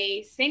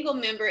a single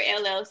member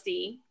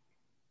LLC,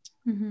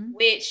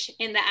 which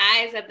in the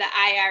eyes of the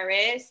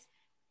IRS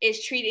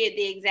is treated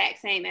the exact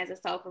same as a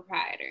sole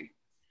proprietor.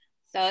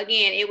 So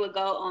again, it would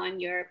go on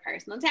your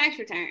personal tax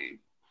return.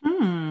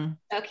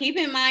 So keep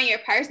in mind your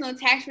personal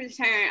tax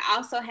return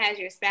also has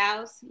your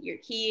spouse, your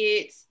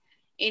kids,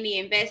 any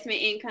investment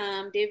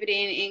income,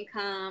 dividend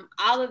income,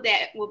 all of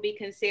that will be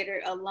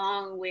considered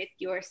along with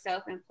your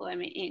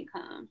self-employment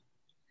income.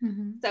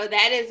 So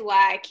that is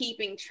why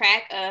keeping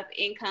track of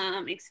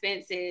income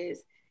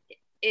expenses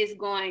is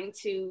going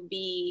to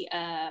be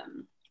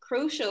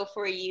crucial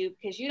for you,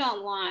 because you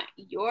don't want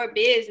your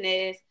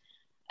business,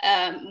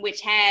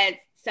 which has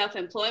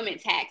self-employment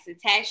tax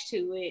attached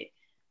to it,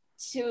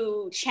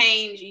 to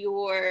change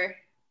your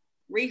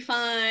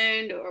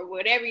refund or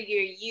whatever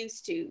you're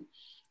used to,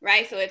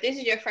 right? So if this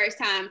is your first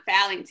time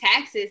filing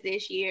taxes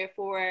this year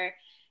for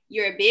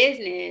your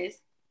business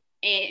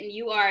and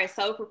you are a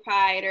sole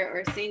proprietor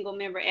or single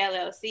member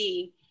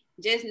LLC,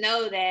 just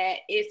know that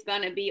it's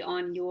going to be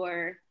on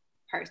your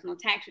personal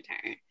tax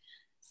return.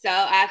 So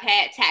I've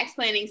had tax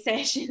planning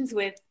sessions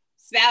with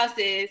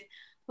spouses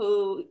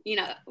who, you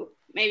know,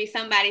 maybe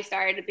somebody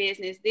started a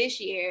business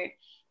this year.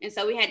 And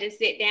so we had to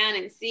sit down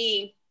and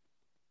see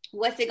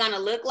what's it going to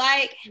look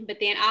like, but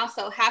then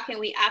also how can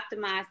we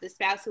optimize the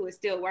spouse who is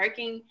still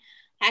working?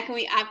 How can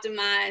we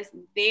optimize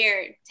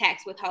their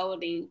tax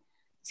withholding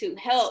to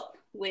help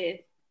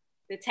with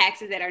the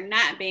taxes that are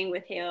not being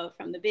withheld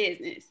from the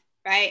business,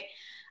 right?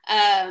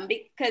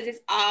 Because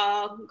it's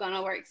all going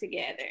to work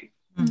together.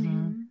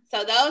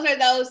 So those are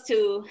those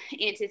two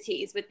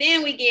entities. But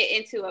then we get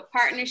into a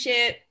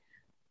partnership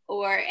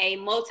or a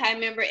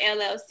multi-member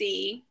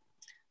LLC.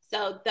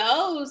 So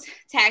those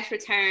tax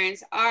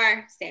returns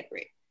are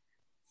separate.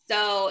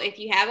 So if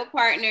you have a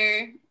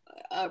partner,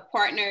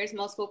 partners,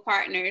 multiple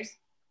partners,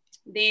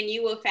 then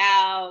you will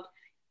file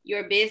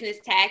your business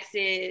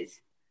taxes,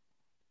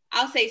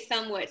 I'll say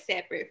somewhat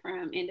separate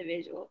from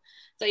individual.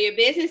 So your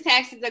business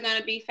taxes are going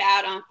to be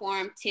filed on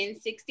Form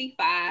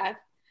 1065.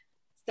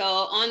 So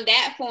on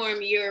that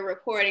form, you're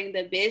reporting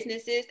the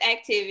business's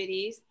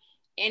activities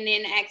and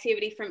then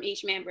activity from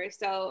each member.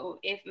 So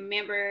if a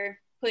member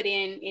put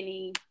in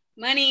any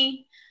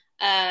money,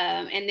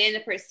 and then the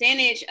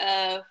percentage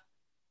of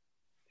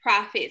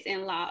profits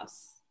and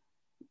loss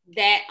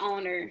that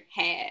owner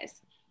has.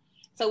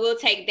 So we'll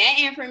take that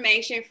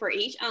information for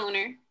each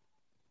owner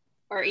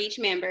or each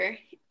member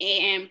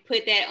and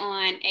put that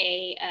on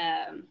a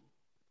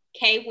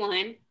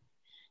K1.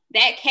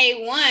 That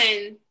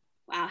K1,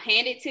 I'll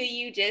hand it to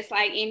you just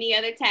like any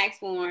other tax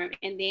form,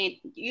 and then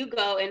you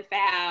go and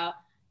file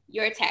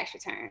your tax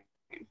return,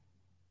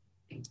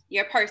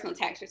 your personal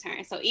tax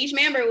return. So each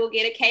member will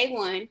get a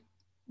K1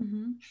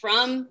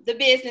 from the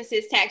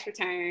business's tax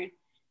return.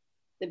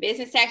 The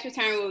business tax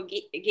return will give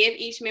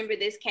each member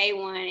this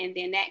K1, and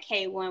then that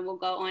K1 will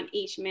go on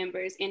each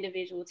member's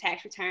individual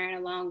tax return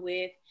along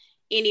with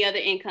any other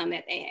income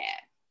that they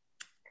have.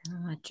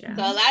 Gotcha.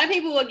 So a lot of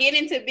people will get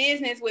into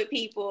business with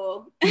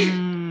people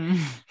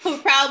who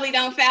probably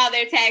don't file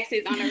their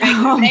taxes on a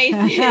regular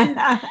basis.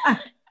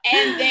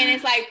 And then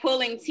it's like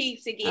pulling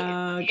teeth to get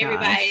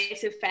everybody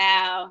to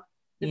file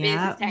the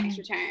business tax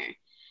return.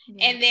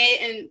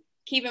 And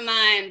keep in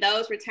mind,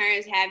 those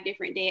returns have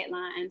different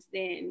deadlines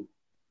than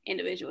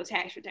individual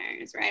tax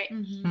returns, right?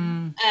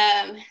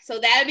 So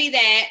that'll be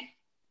that.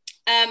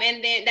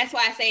 And then that's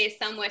why I say it's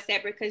somewhat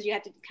separate, because you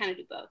have to kind of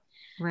do both.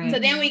 Right. So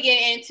then we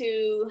get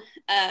into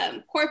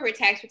corporate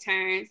tax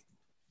returns,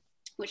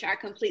 which are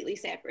completely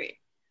separate.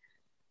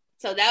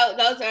 So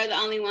those are the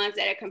only ones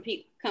that are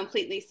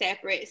completely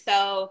separate.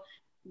 So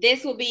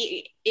this will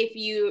be if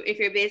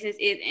your business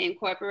is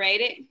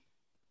incorporated,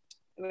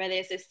 whether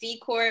it's a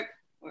C Corp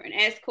or an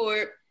S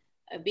Corp,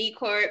 a B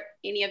Corp,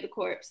 any of the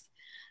corps.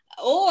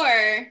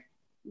 Or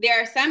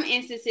there are some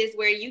instances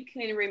where you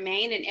can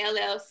remain an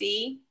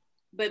LLC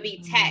but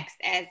be taxed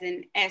as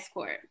an S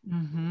Corp.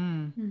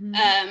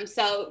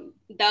 So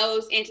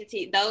those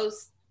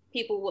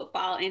people would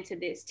fall into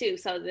this too.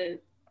 So the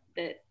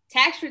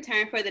tax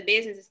return for the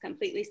business is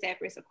completely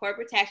separate. It's a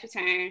corporate tax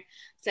return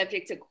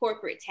subject to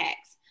corporate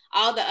tax.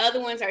 All the other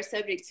ones are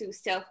subject to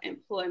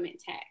self-employment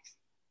tax,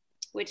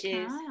 which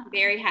is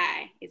very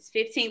high. It's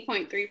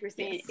 15.3%.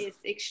 Yes. It's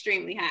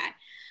extremely high.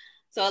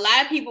 So a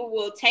lot of people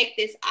will take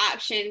this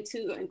option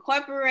to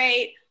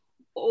incorporate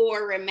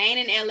or remain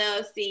an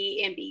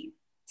LLC and be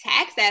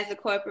taxed as a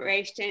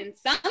corporation,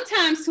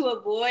 sometimes to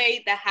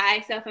avoid the high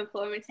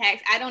self-employment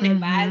tax. I don't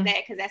advise that,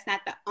 because that's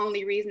not the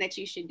only reason that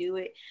you should do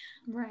it.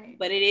 Right.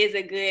 But it is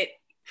a good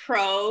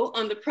pro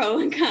on the pro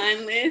and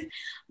con list.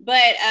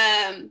 But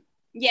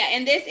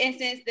in this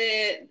instance,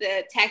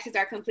 the taxes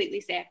are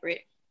completely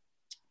separate.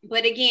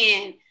 But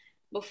again,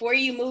 before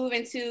you move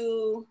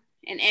into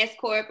an S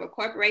Corp or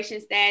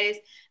corporation status,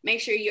 make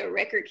sure your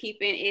record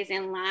keeping is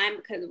in line,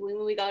 because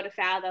when we go to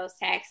file those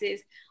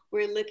taxes,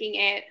 we're looking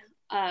at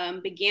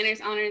beginners,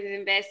 owners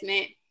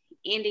investment,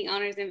 ending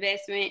owners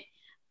investment,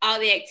 all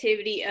the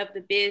activity of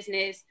the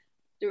business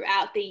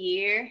throughout the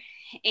year,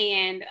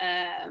 and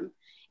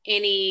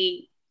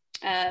any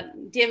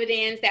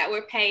dividends that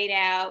were paid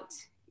out,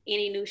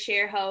 any new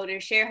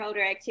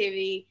shareholder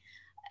activity.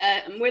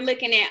 We're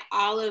looking at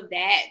all of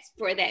that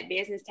for that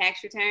business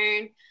tax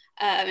return.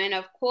 And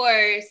of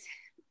course,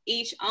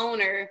 each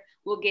owner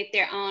will get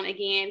their own,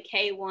 again,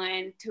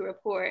 K-1 to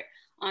report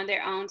on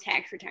their own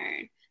tax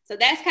return. So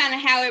that's kind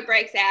of how it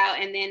breaks out.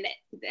 And then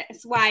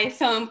that's why it's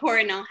so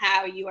important on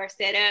how you are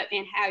set up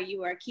and how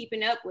you are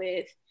keeping up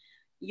with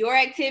your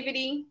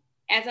activity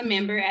as a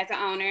member, as an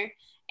owner,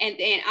 and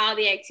then all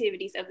the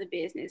activities of the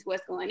business.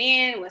 What's going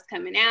in, what's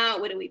coming out,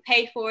 what do we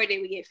pay for?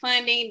 Did we get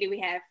funding? Do we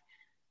have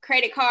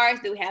credit cards?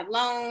 Do we have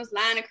loans,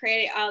 line of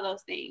credit, all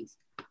those things?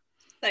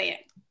 So, yeah.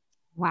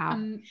 Wow.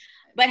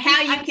 But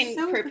how you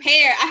can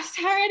prepare. I'm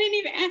sorry, I didn't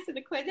even answer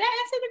the question. Did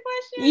I answer the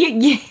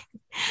question? Yeah.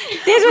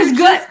 This was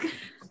good.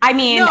 I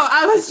mean, no,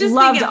 I was just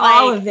loved thinking,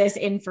 all of this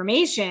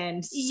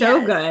information.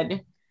 So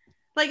good.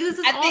 Like, this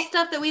is all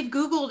stuff that we've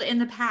Googled in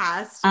the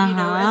past, you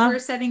know, as we're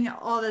setting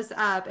all this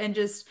up and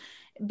just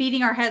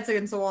beating our heads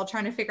against the wall,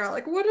 trying to figure out,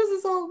 like, what does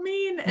this all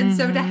mean? And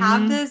so to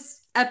have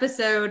this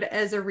episode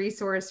as a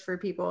resource for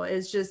people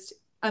is just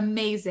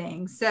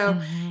amazing.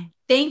 So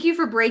thank you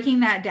for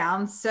breaking that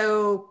down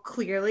so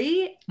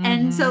clearly.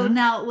 And so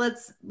now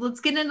let's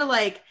get into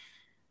like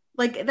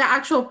the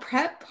actual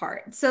prep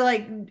part. So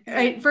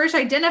like first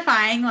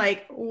identifying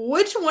like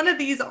which one of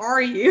these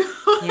are you?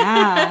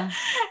 Yeah.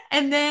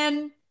 And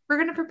then we're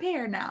going to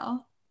prepare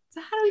now.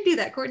 So how do we do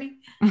that, Courtney?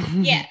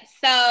 Yeah.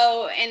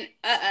 So, and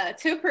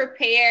to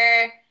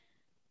prepare,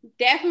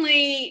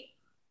 definitely,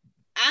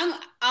 I'm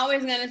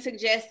always going to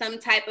suggest some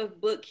type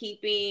of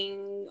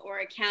bookkeeping or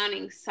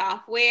accounting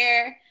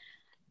software.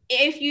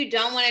 If you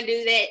don't want to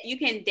do that, you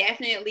can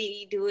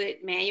definitely do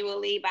it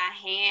manually by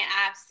hand.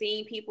 I've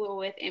seen people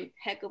with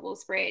impeccable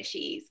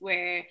spreadsheets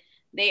where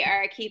they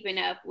are keeping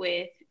up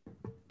with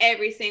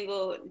every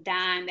single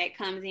dime that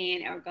comes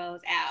in or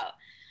goes out.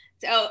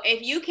 So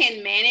if you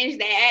can manage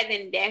that,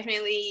 then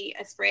definitely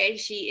a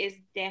spreadsheet is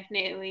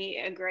definitely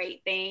a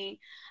great thing.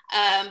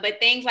 But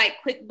things like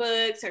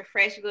QuickBooks or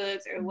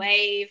FreshBooks or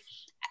Wave,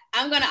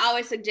 I'm going to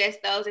always suggest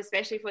those,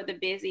 especially for the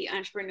busy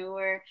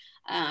entrepreneur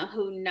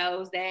who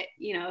knows that,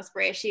 you know, a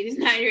spreadsheet is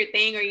not your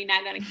thing or you're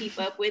not going to keep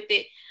up with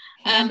it.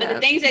 But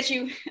the things that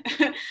you,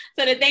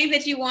 so the things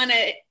that you want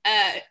to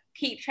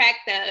keep track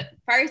of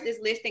first is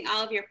listing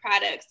all of your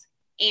products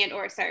and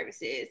or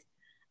services.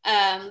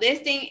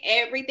 Listing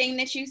everything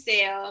that you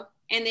sell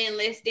and then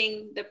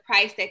listing the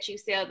price that you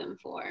sell them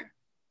for,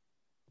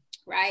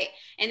 right?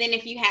 And then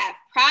if you have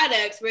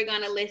products, we're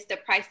going to list the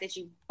price that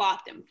you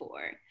bought them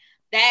for.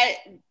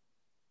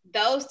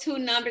 Those two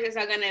numbers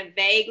are going to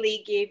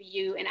vaguely give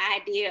you an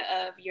idea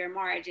of your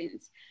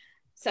margins.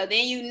 So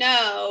then you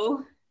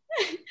know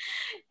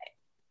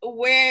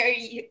where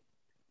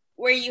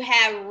you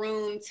have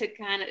room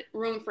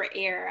for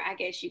error, I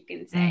guess you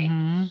can say.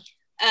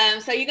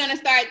 So you're going to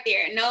start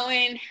there,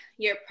 knowing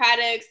your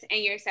products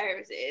and your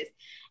services.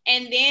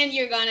 And then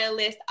you're going to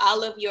list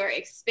all of your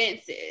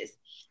expenses.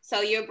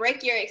 So you'll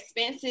break your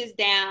expenses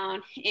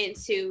down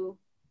into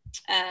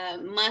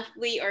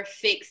monthly or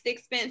fixed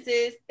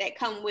expenses that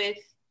come with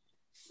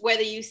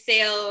whether you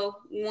sell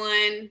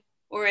 1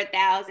 or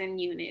 1,000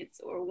 units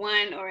or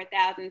 1 or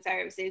 1,000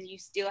 services, you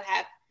still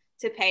have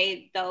to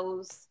pay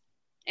those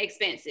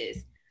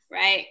expenses,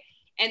 right?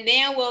 And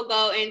then we'll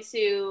go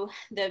into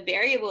the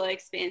variable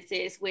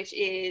expenses, which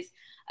is,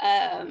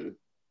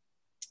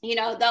 you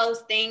know,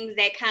 those things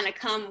that kind of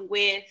come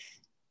with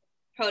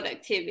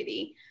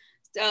productivity.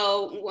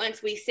 So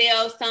once we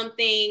sell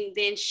something,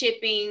 then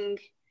shipping,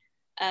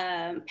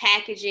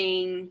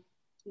 packaging,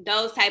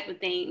 those type of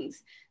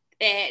things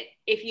that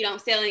if you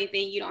don't sell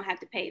anything, you don't have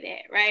to pay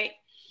that, right?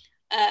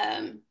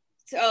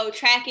 So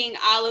tracking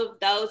all of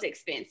those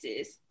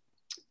expenses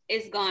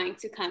is going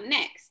to come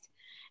next.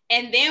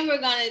 And then we're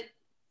going to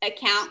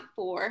account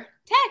for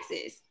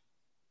taxes.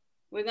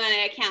 We're going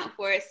to account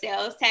for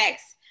sales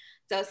tax.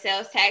 So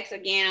sales tax,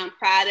 again, on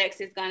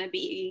products is going to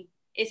be,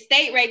 it's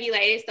state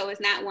regulated, so it's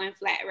not one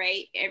flat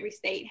rate. Every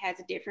state has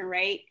a different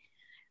rate.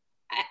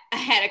 I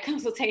had a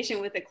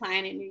consultation with a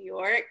client in New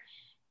York,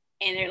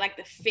 and they're like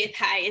the 5th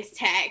highest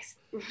tax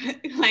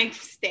like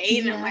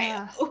state. And I'm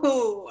like,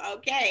 oh,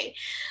 okay.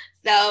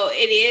 So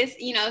it is,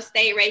 you know,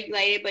 state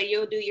regulated, but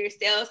you'll do your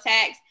sales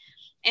tax.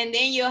 And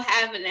then you'll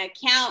have an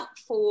account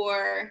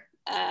for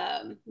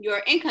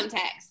your income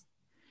tax.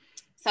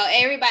 So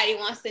everybody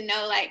wants to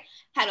know, like,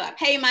 how do I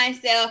pay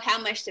myself? How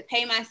much to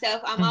pay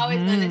myself? I'm always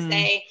going to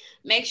say,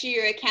 make sure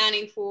you're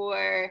accounting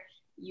for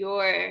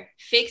your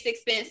fixed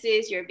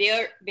expenses, your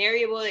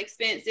variable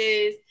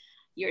expenses,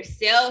 your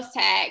sales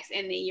tax,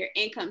 and then your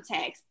income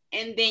tax.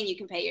 And then you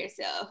can pay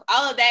yourself.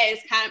 All of that is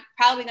kind of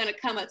probably going to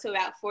come up to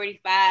about 45%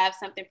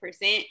 something.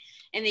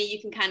 And then you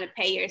can kind of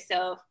pay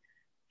yourself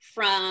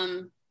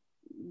from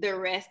the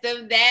rest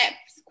of that,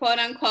 quote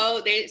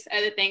unquote. There's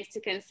other things to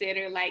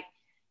consider, like,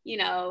 you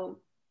know,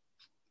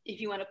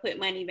 if you want to put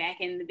money back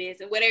in the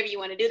business, whatever you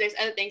want to do, there's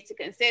other things to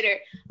consider.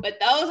 But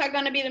those are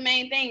going to be the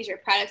main things: your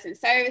products and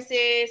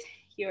services,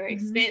 your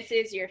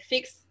expenses, your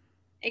fixed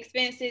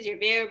expenses, your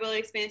variable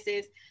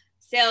expenses,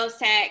 sales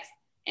tax,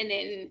 and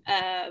then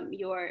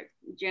your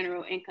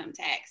general income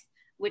tax,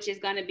 which is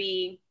going to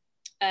be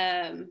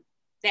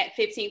that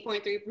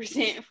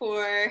 15.3%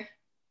 for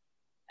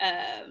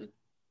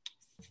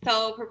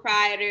sole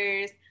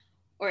proprietors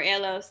or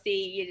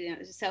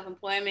LLC,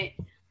 self-employment,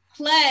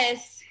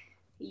 plus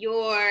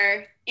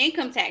your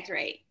income tax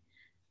rate.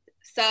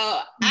 So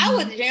I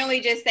would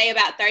generally just say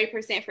about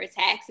 30% for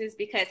taxes,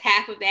 because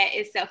half of that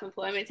is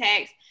self-employment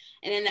tax.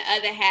 And then the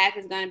other half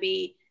is going to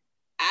be,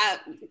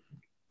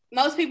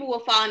 most people will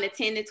fall in the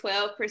 10 to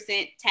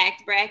 12%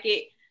 tax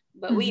bracket.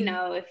 But we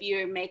know if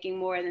you're making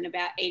more than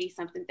about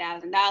 $80-something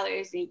thousand,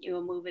 then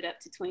you'll move it up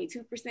to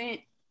 22%.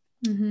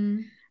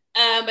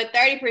 But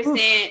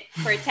 30%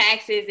 for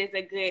taxes is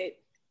a good,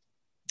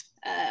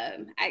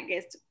 I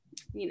guess,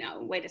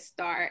 way to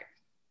start.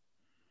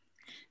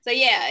 So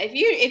yeah, if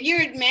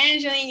you're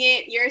managing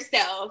it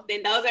yourself,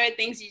 then those are the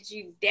things that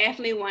you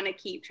definitely want to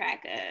keep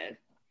track of.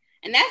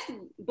 And that's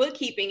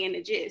bookkeeping in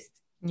the gist.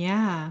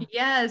 Yeah.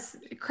 Yes.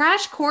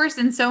 Crash course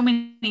in so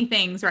many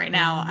things right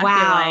now. Wow.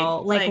 I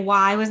feel like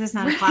why was this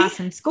not a class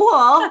in school?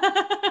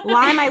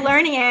 Why am I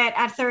learning it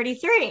at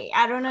 33?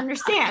 I don't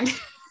understand.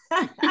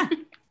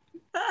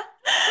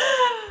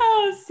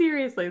 Oh,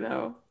 seriously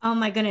though. Oh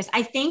my goodness.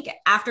 I think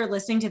after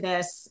listening to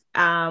this,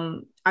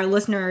 our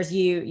listeners,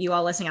 you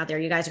all listening out there,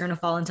 you guys are going to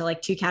fall into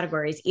like two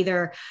categories.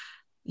 Either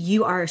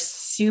you are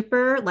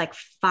super like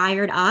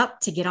fired up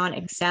to get on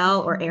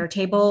Excel or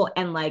Airtable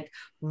and like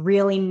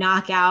really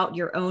knock out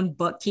your own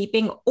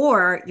bookkeeping,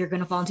 or you're going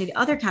to fall into the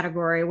other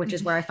category, which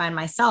is where I find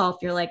myself.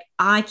 You're like,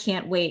 I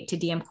can't wait to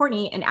DM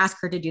Courtney and ask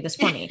her to do this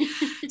for me.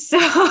 So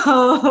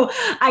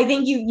I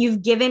think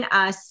you've given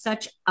us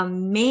such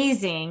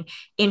amazing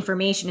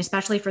information,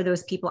 especially for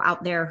those people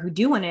out there who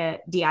do want to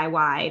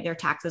DIY their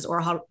taxes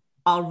or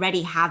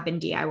already have been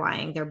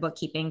DIYing their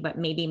bookkeeping, but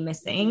maybe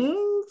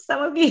missing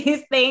some of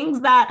these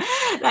things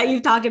that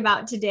you've talked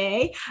about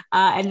today.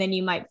 And then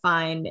you might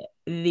find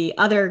the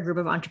other group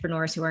of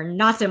entrepreneurs who are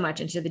not so much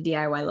into the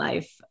DIY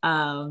life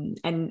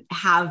and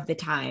have the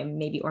time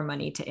maybe or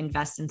money to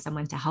invest in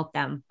someone to help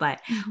them. But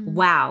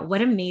wow,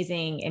 what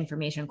amazing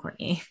information,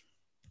 Courtney.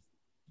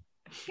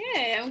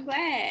 Yeah, I'm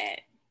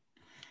glad.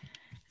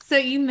 So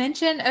you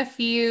mentioned a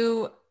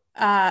few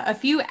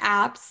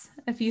apps,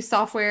 a few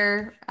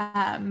software,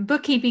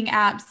 bookkeeping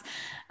apps,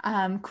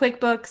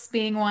 QuickBooks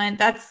being one.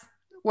 That's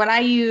what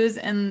I use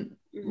and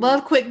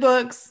love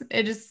QuickBooks.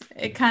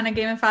 It kind of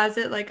gamifies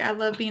it. Like I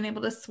love being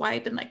able to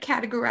swipe and like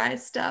categorize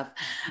stuff.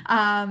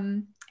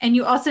 And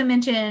you also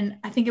mentioned,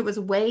 I think it was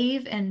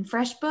Wave and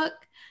FreshBook.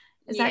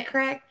 Is that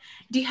correct?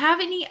 Do you have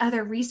any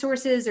other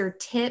resources or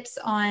tips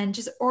on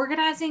just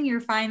organizing your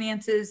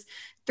finances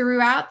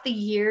throughout the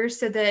year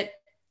so that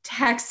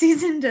tax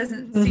season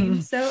doesn't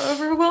seem so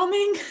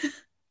overwhelming?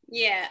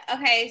 Yeah.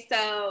 Okay.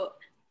 So,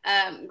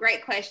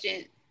 great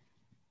question.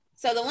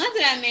 So the ones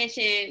that I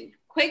mentioned,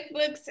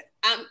 QuickBooks,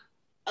 I'm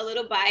a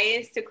little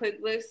biased to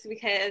QuickBooks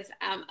because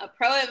I'm a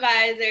pro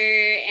advisor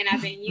and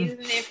I've been using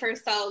it for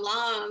so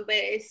long, but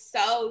it's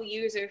so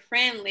user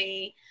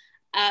friendly.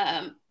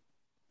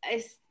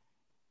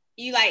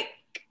 You like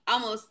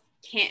almost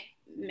can't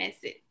mess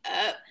it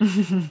up.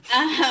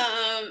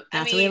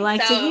 That's what we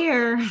like to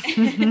hear.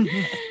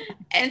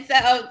 And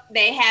so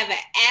they have an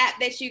app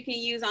that you can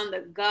use on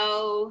the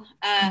go.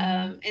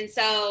 And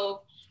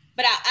so,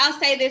 but I'll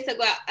say this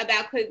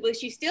about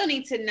QuickBooks, you still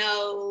need to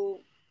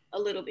know a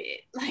little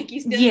bit. Like you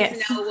still need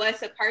to know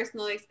what's a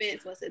personal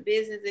expense, what's a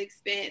business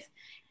expense,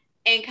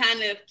 and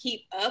kind of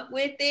keep up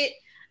with it.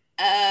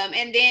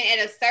 And then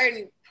at a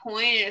certain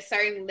point, at a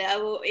certain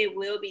level, it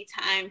will be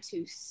time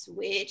to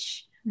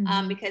switch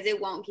because it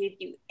won't give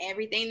you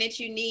everything that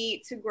you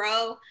need to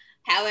grow.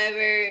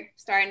 However,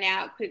 starting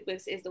out,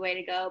 QuickBooks is the way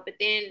to go. But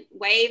then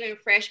Wave and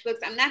FreshBooks,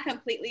 I'm not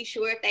completely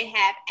sure if they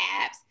have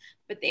apps,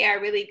 but they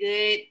are really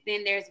good.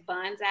 Then there's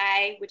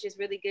Bonsai, which is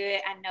really good.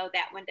 I know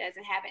that one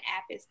doesn't have an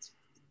app. It's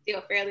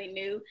still fairly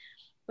new,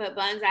 but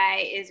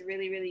Bonsai is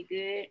really, really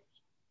good.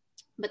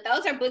 But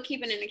those are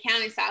bookkeeping and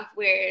accounting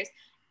softwares.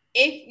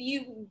 If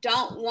you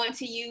don't want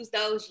to use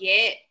those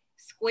yet,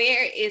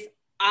 Square is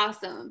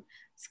awesome.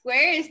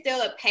 Square is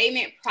still a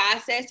payment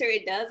processor.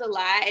 It does a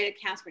lot. It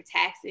accounts for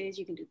taxes.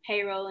 You can do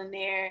payroll in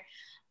there.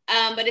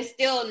 But it's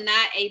still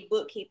not a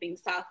bookkeeping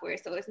software.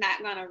 So it's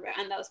not going to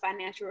run those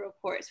financial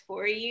reports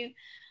for you.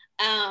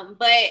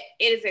 But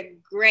it is a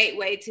great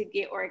way to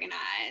get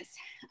organized.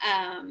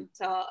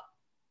 So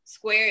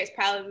Square is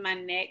probably my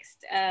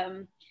next,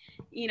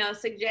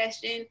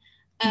 suggestion.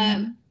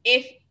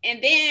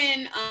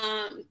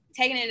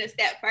 Taking it a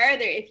step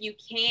further, if you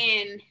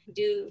can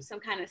do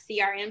some kind of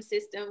CRM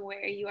system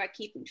where you are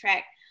keeping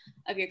track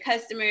of your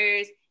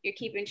customers, you're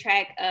keeping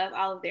track of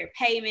all of their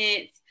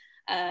payments,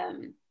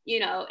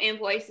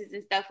 invoices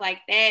and stuff like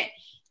that,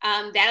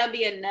 that'll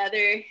be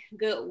another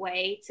good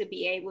way to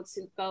be able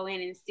to go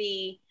in and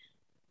see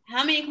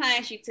how many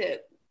clients you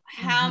took,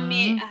 how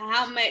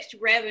much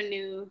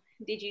revenue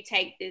did you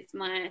take this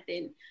month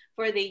and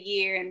for the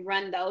year, and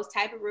run those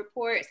type of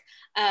reports.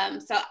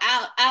 So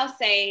I'll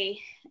say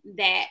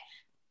that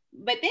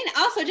but then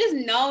also just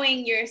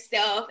knowing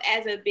yourself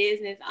as a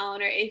business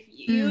owner, if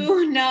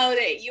you know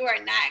that you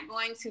are not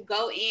going to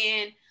go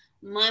in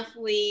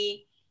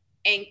monthly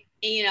and,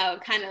 you know,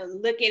 kind of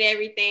look at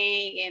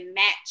everything and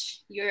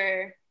match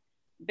your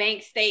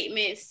bank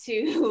statements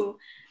to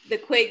the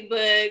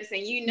QuickBooks,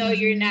 and you know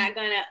you're not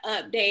going to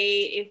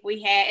update if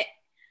we had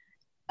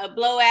a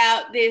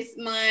blowout this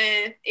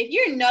month. If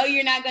you know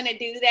you're not going to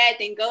do that,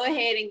 then go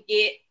ahead and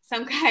get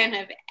some kind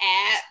of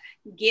app,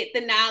 get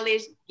the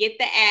knowledge, get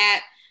the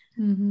app.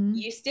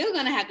 You're still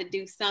going to have to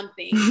do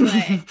something,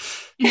 but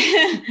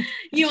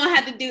you don't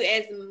have to do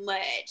as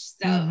much.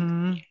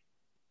 So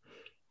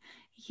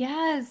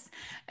Yes.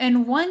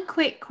 And one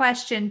quick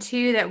question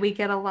too that we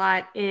get a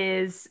lot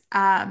is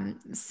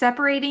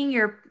separating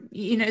your,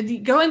 you know,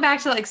 going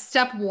back to like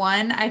step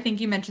one. I think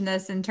you mentioned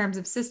this in terms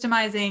of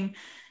systemizing,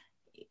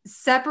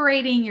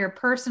 separating your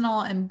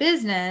personal and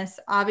business,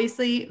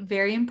 obviously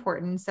very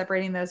important,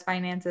 separating those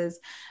finances.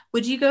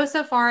 Would you go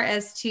so far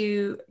as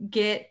to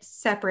get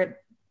separate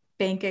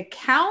bank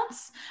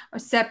accounts or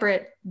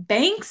separate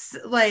banks?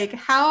 Like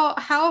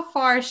how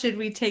far should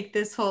we take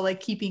this whole, like,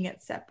 keeping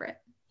it separate?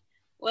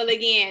 Well,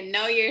 again,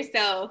 know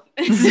yourself.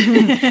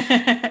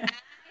 I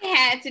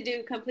had to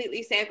do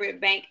completely separate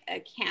bank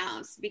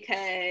accounts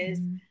because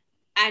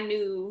I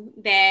knew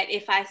that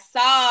if I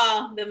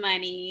saw the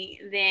money,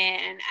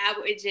 then I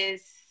would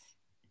just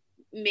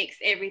mix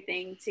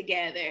everything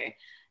together.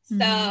 So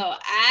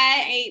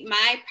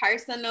my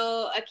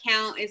personal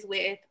account is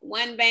with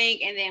one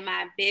bank, and then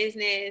my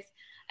business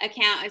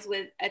account is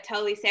with a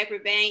totally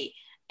separate bank.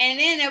 And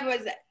then there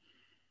was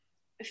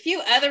a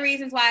few other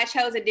reasons why I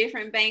chose a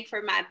different bank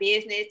for my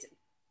business.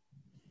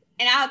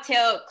 And I'll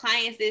tell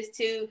clients this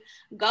too: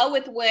 go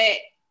with what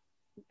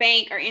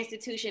bank or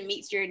institution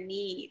meets your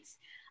needs.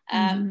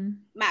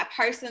 My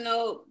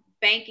personal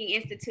banking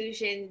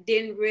institution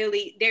didn't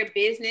really, their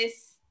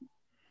business,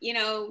 you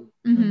know,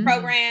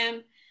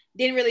 program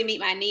didn't really meet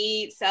my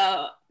needs.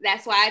 So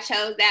that's why I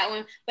chose that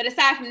one. But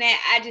aside from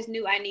that, I just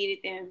knew I needed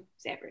them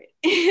separate.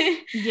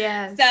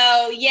 Yes.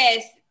 So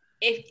yes,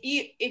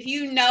 if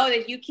you know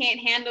that you can't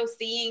handle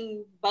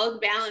seeing both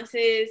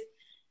balances,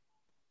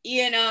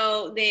 you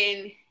know,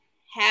 then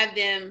have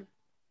them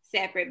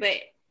separate. But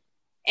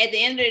at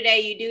the end of the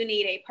day, you do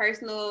need a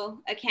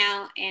personal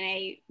account and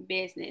a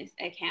business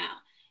account.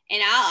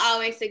 And I'll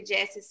always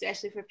suggest,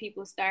 especially for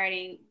people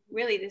starting,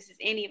 really, this is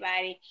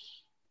anybody,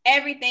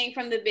 everything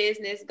from the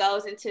business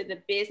goes into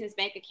the business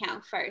bank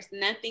account first.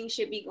 Nothing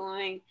should be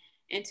going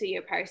into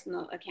your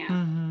personal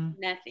account.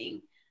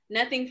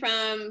 Nothing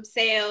from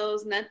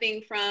sales,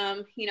 nothing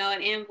from, you know,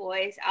 an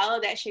invoice. All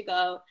of that should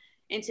go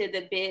into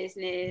the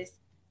business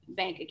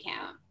bank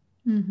account.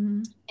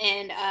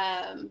 And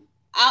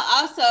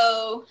I'll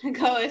also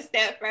go a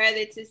step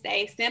further to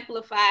say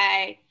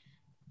simplify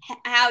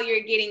how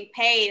you're getting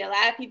paid. A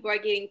lot of people are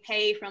getting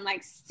paid from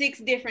like 6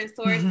 different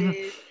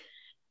sources,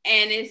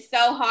 and it's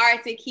so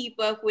hard to keep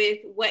up with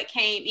what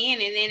came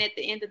in. And then at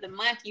the end of the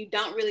month, you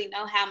don't really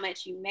know how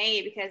much you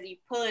made because you're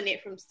pulling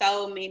it from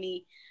so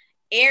many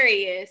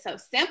areas. So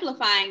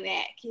simplifying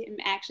that can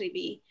actually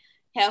be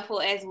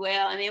helpful as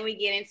well. And then we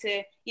get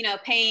into, you know,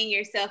 paying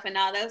yourself and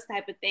all those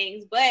type of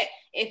things. But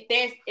if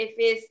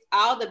it's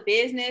all the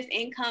business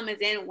income is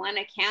in one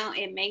account,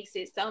 it makes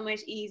it so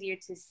much easier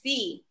to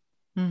see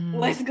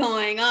what's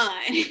going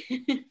on.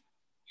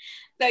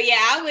 So yeah,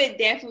 I would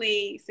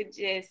definitely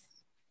suggest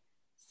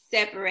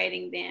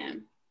separating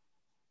them.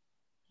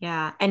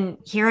 Yeah. And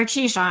here at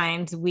She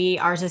Shines,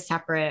 ours is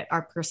separate,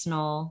 our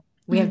personal,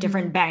 we have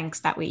different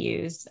banks that we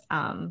use.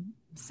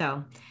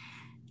 So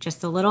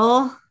just a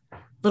little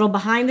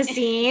behind the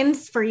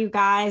scenes for you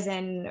guys.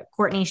 And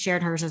Courtney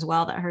shared hers as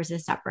well, that hers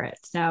is separate.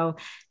 So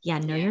yeah,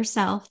 know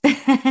yourself.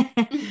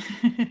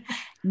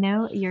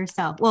 Know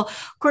yourself. Well,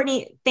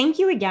 Courtney, thank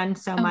you again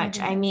so much.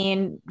 I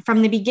mean,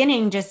 from the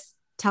beginning, just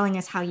telling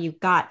us how you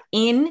got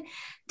into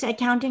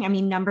accounting. I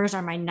mean, numbers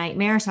are my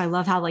nightmare. So I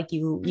love how like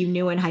you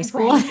knew in high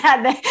school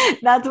that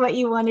that's what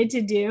you wanted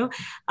to do.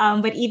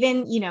 But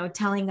even, you know,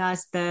 telling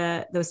us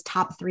those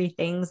top 3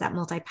 things that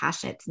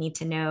multi-passionates need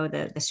to know,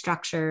 the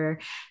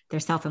structure, their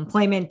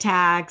self-employment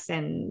tax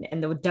and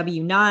the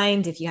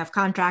W-9s if you have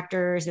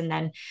contractors, and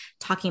then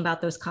talking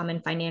about those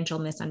common financial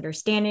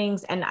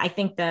misunderstandings. And I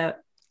think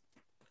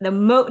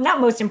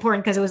not most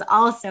important, because it was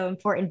also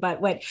important,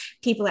 but what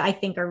people I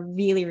think are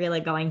really,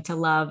 really going to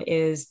love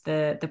is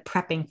the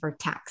prepping for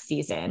tax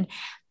season.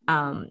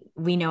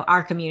 We know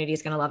our community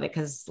is going to love it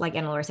because, like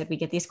Anna-Laura said, we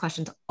get these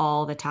questions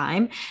all the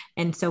time.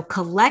 And so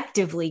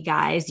collectively,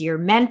 guys, your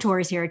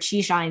mentors here at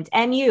She Shines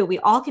and we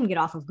all can get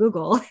off of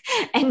Google.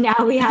 And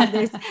now we have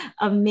this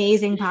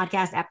amazing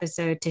podcast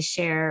episode to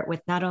share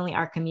with not only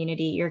our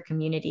community, your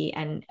community,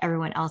 and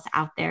everyone else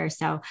out there.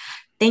 So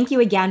thank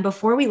you again.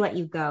 Before we let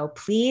you go,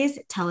 please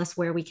tell us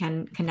where we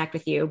can connect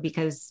with you,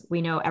 because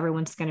we know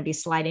everyone's going to be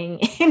sliding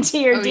into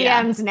your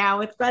DMs now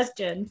with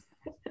questions.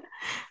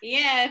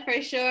 Yeah,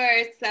 for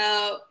sure.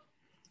 So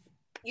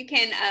you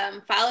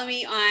can follow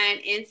me on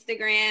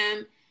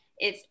Instagram.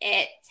 It's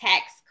at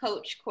Tax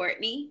Coach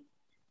Courtney.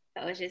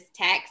 So it's just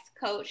Tax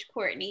Coach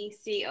Courtney,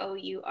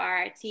 Courtney.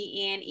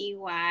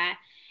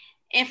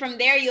 And from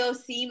there, you'll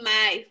see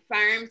my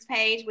firm's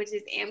page, which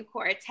is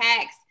MCore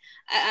Tax.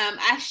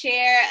 I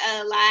share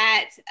a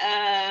lot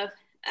of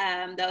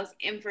those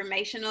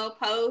informational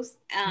posts.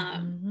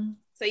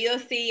 So you'll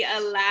see a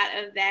lot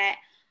of that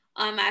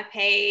on my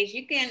page.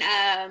 You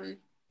can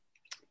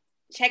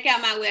check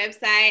out my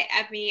website.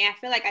 I mean, I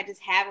feel like I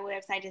just have a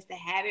website just to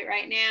have it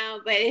right now,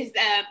 but it's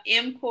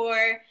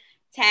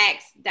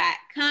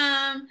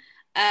mcoretax.com.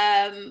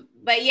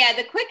 But yeah,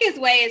 the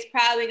quickest way is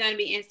probably going to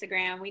be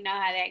Instagram. We know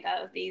how that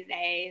goes these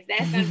days.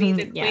 That's going to be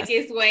the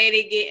quickest way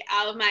to get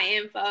all of my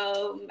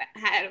info,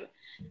 how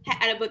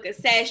to book a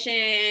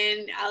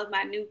session, all of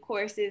my new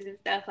courses and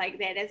stuff like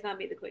that. That's going to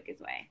be the quickest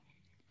way.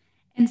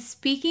 And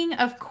speaking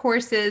of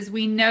courses,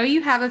 we know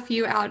you have a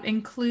few out,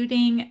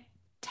 including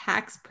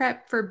tax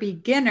prep for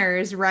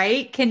beginners,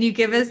 right? Can you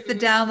give us the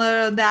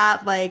download of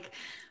that? Like,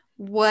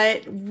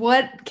 what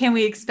can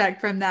we expect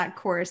from that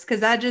course? Because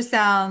that just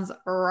sounds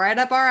right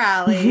up our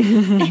alley.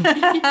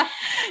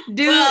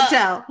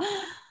 Tell.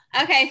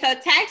 Okay, so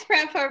tax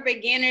prep for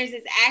beginners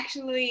is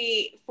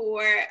actually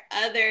for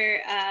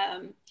other,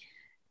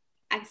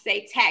 I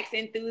say tax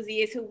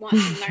enthusiasts who want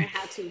to learn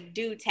how to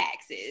do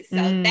taxes. So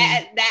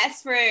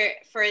that's for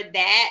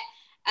that.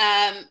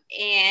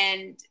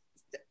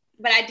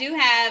 But I do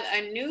have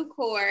a new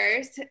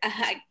course.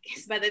 I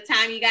guess by the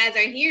time you guys are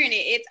hearing it,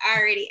 it's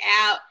already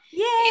out. Yay!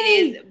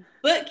 It is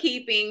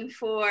bookkeeping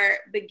for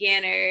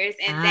beginers,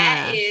 and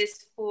that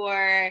is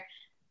for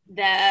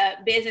the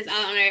business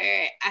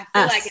owner. I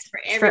feel like it's for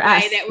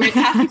everybody that we're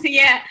talking to.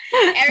 Yeah,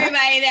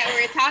 everybody that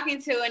we're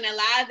talking to, and a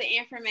lot of the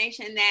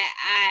information that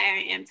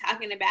I am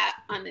talking about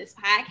on this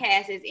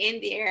podcast is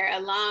in there,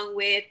 along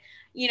with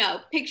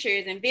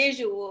pictures and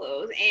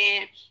visuals.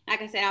 And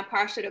like I said, I'm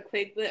partial to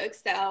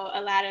QuickBooks, so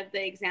a lot of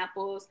the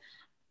examples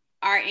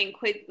are in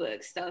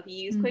QuickBooks. So if you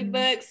use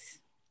QuickBooks,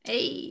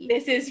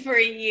 this is for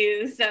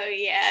you. So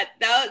yeah,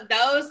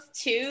 those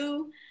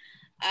two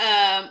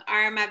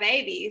are my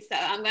babies. So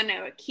I'm going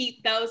to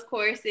keep those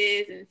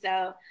courses. And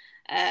so,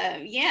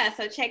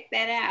 so check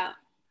that out.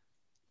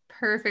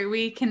 Perfect.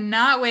 We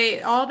cannot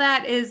wait. All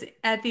that is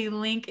at the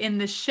link in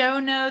the show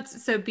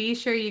notes. So be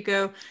sure you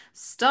go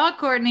stalk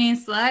Courtney,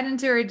 slide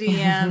into her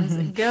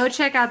DMs, go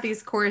check out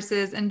these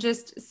courses, and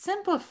just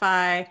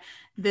simplify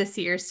this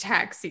year's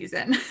tax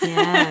season.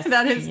 Yes,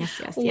 that is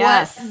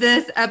what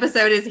this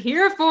episode is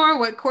here for,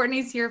 what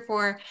Courtney's here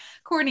for.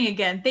 Courtney,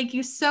 again, thank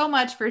you so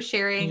much for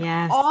sharing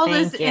all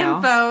this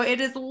info. It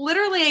is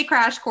literally a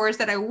crash course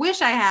that I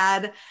wish I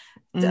had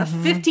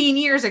 15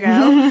 years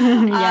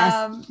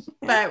ago.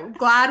 But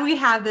glad we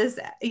have this,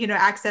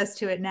 access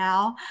to it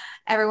now.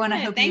 Everyone, I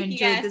hope you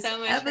enjoyed this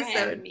episode. For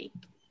having me.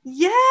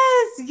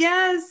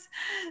 Yes.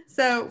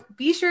 So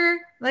be sure,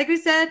 like we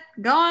said,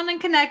 go on and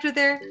connect with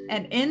her.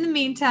 And in the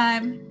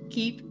meantime,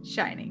 keep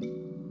shining.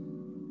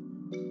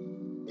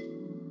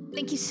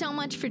 Thank you so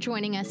much for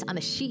joining us on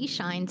the She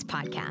Shines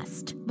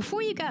podcast.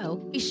 Before you go,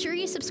 be sure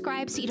you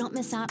subscribe so you don't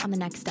miss out on the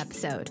next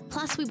episode.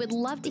 Plus, we would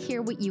love to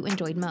hear what you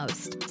enjoyed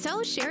most.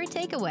 So share a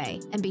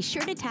takeaway and be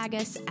sure to tag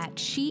us at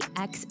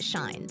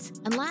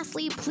SheXShines. And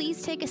lastly,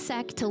 please take a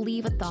sec to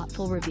leave a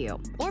thoughtful review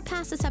or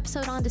pass this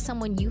episode on to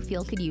someone you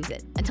feel could use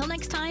it. Until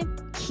next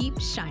time, keep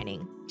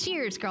shining.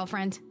 Cheers,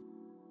 girlfriend.